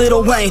the word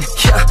Lil Wayne.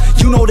 Yeah,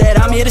 you know that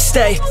I'm here to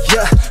stay.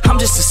 Yeah, I'm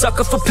just a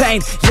sucker for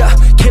pain. Yeah,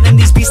 killing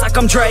these beats like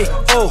I'm Dre.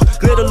 Oh,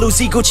 little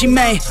Lucy Gucci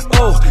Mane.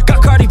 Oh,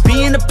 got Cardi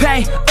B in the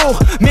pain. Oh,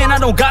 man, I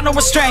don't got no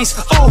restraints.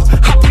 Oh,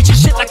 I'm preaching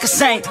shit like a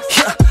saint.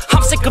 Yeah,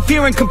 I'm sick of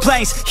hearing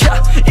complaints. Yeah,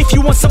 if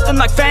you want something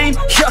like fame,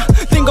 yeah,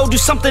 then go do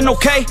something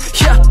okay.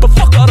 Yeah, but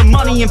fuck all the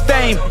money and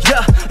fame.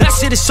 Yeah, that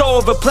shit is so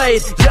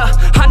overplayed. Yeah,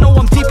 I know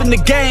I'm deep in the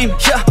game.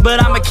 Yeah,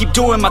 but I'ma keep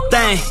doing my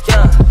thing.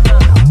 Yeah.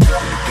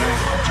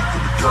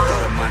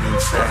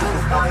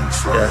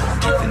 Yeah, I'm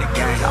deep in the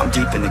game. I'm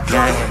deep in the game.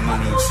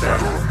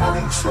 Yeah,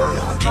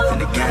 I'm deep in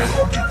the game.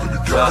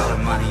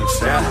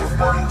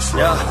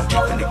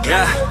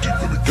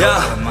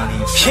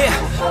 Yeah.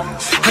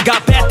 I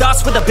got bad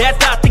thoughts with a bad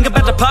thought. Think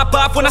about to pop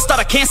off when I start.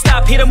 I can't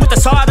stop. Hit them with the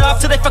sawed off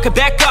till they fucking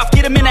back off.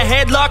 Get them in a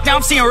headlock. Now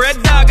I'm seeing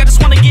red dog. I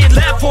just wanna get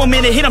loud for a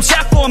minute. Hit them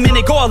shot for a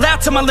minute. Go all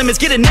out to my limits.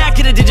 Get it now.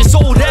 Get it. It just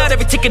sold out.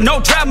 Every ticket, no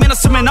drought. Man, I'm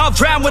swimming. I'll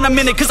drown when I'm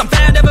in it. Cause I'm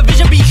fat. Have a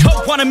vision. Be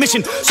hope on a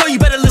mission. So you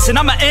better listen.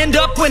 I'ma end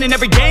up winning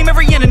every game,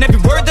 every inning,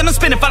 every word that I'm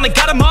spinning. Finally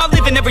got them all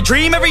living. Every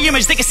dream, every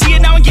image. They can see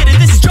it now and get it.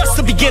 This is just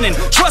the beginning.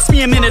 Trust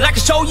me a minute. I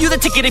can show you the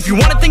ticket. If you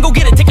want it, then go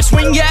get it. Take a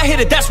swing. Yeah, hit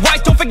it. That's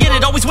right. Don't forget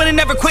it. Always winning,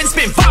 never quitting.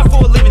 Spin fire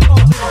for a living.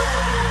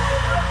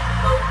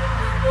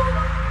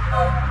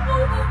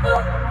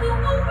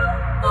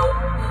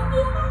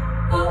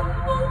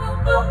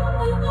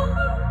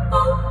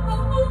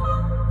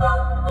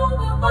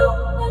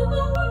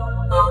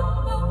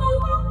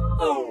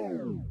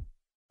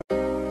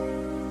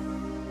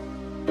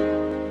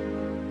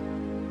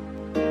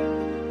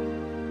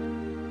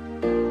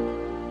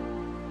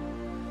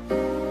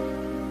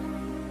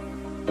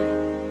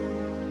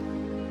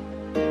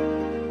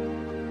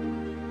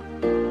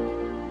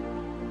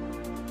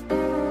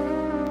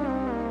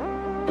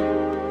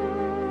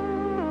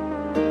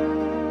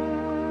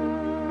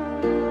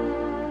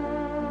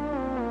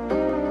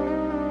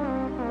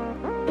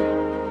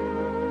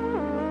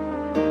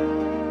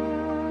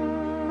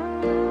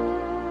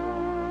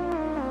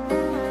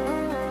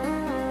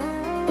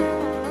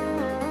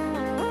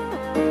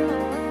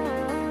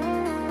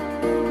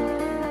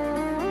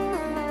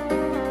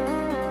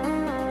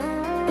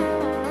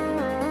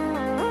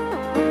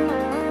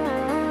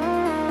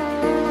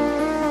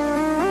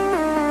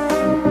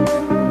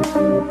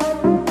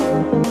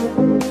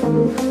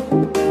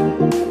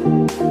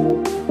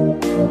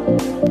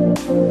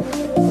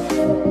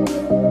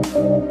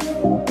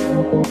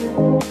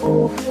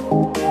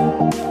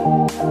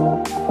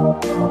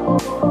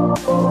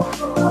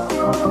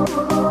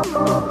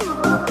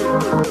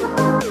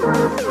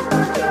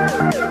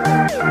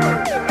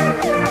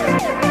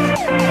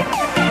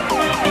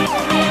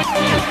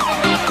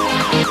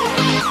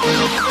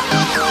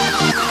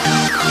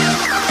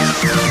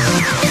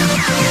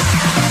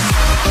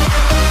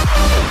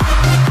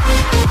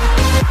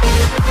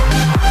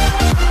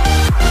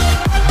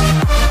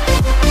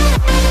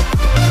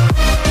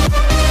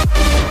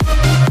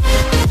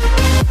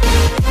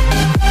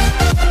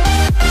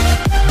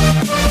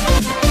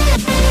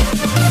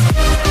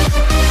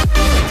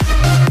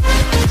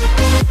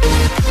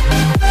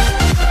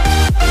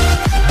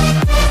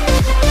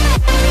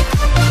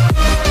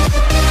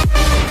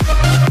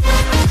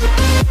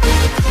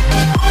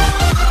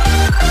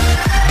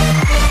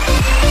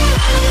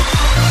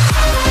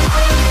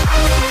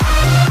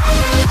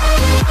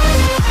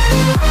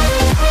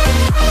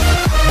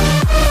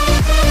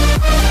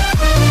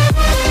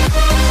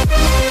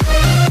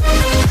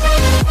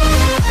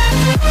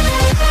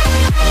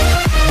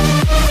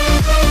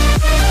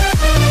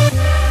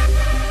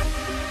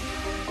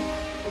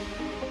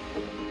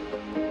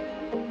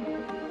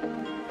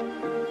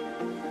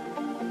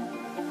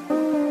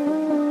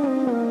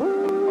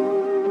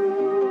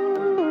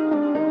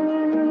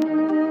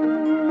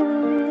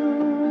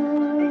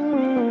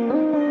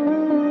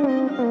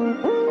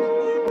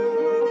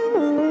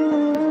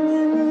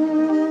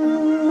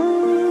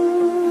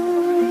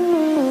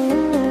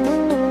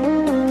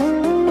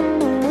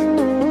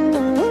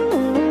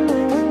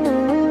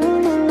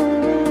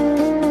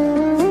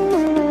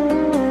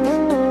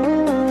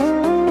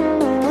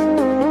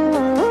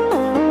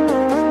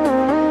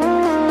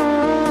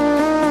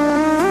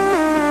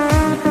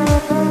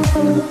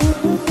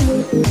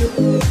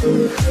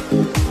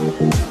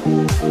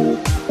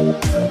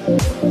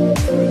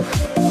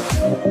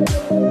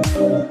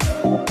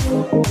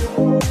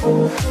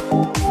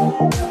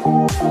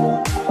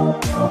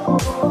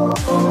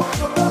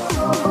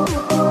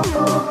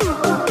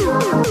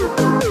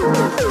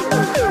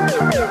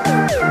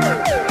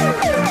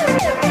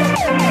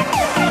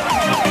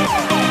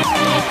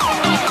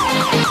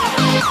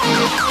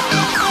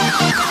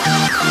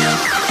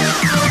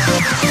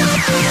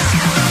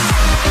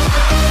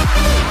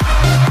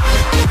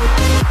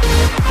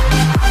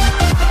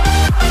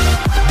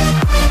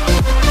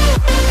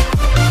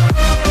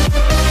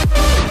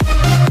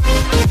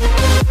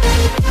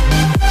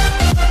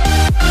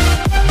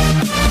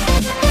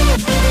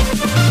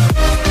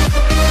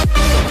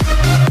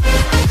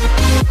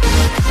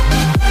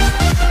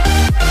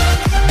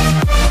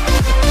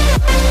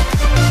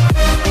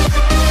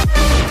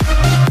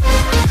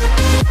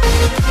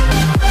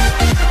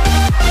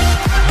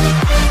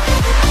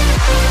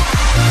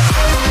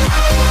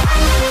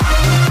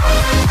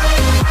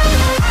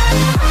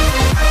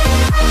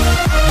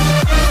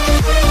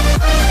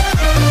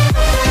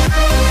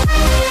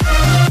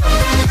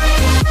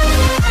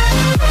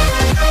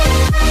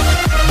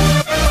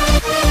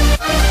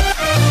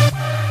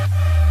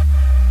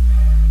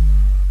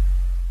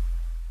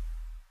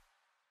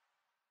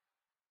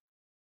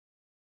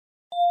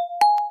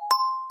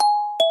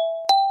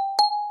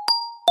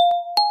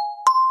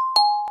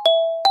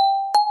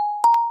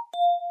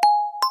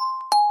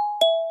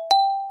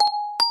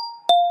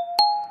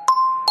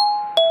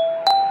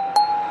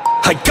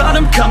 I got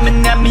them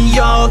coming at me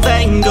all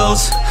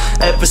angles.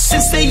 Ever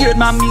since they heard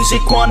my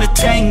music, wanna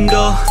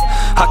tangle.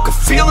 I can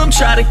feel them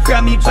try to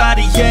grab me by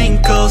the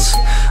ankles.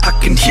 I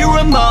can hear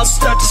them all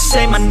start to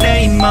say my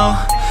name, oh.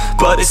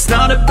 But it's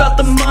not about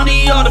the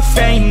money or the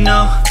fame,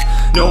 no.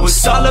 No,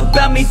 it's all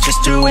about me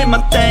just doing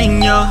my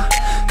thing, yo.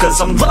 Cause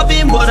I'm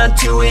loving what I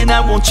do and I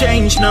won't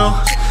change, no.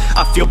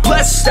 I feel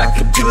blessed, I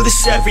could do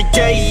this every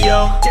day,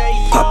 yo.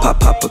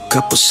 Pop a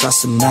couple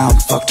shots and now I'm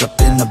fucked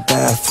up in the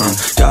bathroom.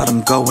 Got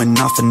them going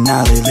off and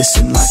now they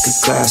listen like a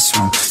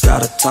classroom.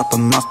 Gotta top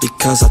them off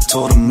because I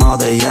told them all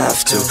they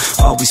have to.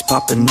 Always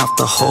popping off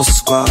the whole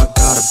squad,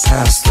 gotta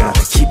pass.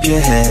 Gotta keep your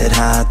head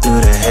high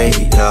through the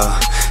hate, yo.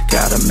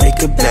 Gotta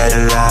make a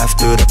better life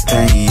through the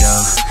pain, yo.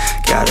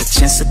 Got a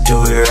chance to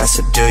do it right,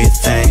 so do your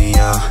thing,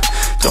 yo.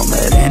 Don't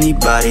let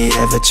anybody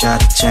ever try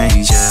to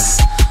change, yeah.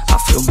 I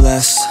feel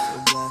blessed,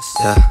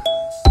 yeah.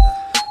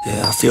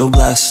 Yeah, I feel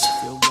blessed,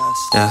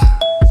 yeah.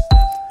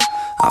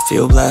 I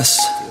feel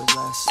blessed,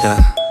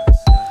 yeah.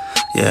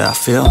 Yeah, I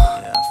feel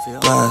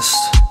blessed,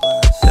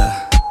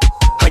 yeah.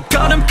 I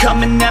got them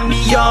coming at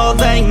me all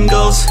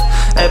angles.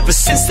 Ever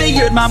since they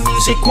heard my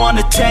music,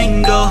 wanna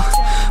tangle.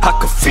 I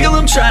can feel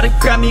them try to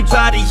grab me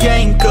by the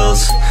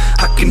ankles.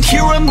 I can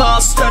hear them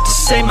all start to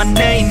say my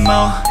name,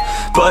 oh.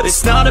 But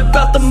it's not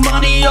about the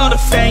money or the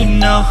fame,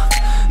 no.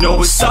 No,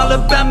 it's all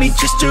about me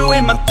just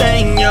doing my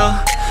thing, yo.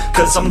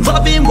 Cause I'm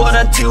loving what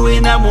I do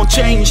and I won't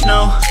change,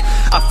 no.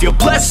 I feel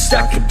blessed,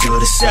 I could do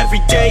this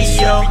every day,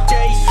 yo.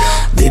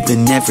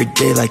 Living every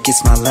day like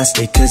it's my last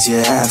day cause you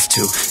have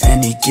to.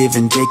 Any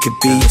given day could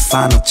be your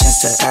final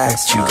chance to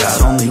act. You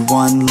got only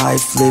one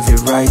life, live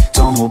it right,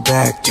 don't hold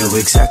back. Do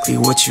exactly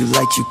what you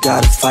like, you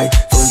gotta fight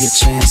for your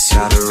chance.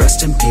 Gotta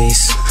rest in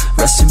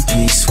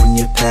peace when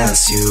you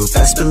pass. You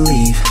best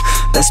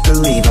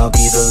believe I'll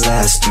be the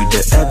last dude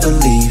to ever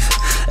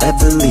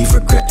leave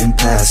regretting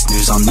past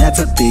news. I'll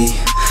never be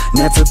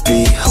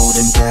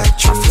holding back.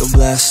 I feel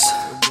blessed,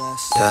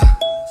 yeah.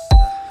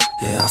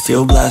 Yeah, I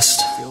feel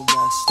blessed,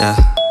 yeah.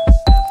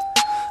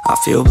 I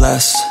feel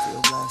blessed,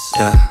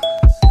 yeah.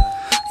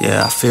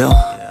 Yeah, I feel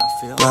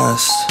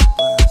blessed.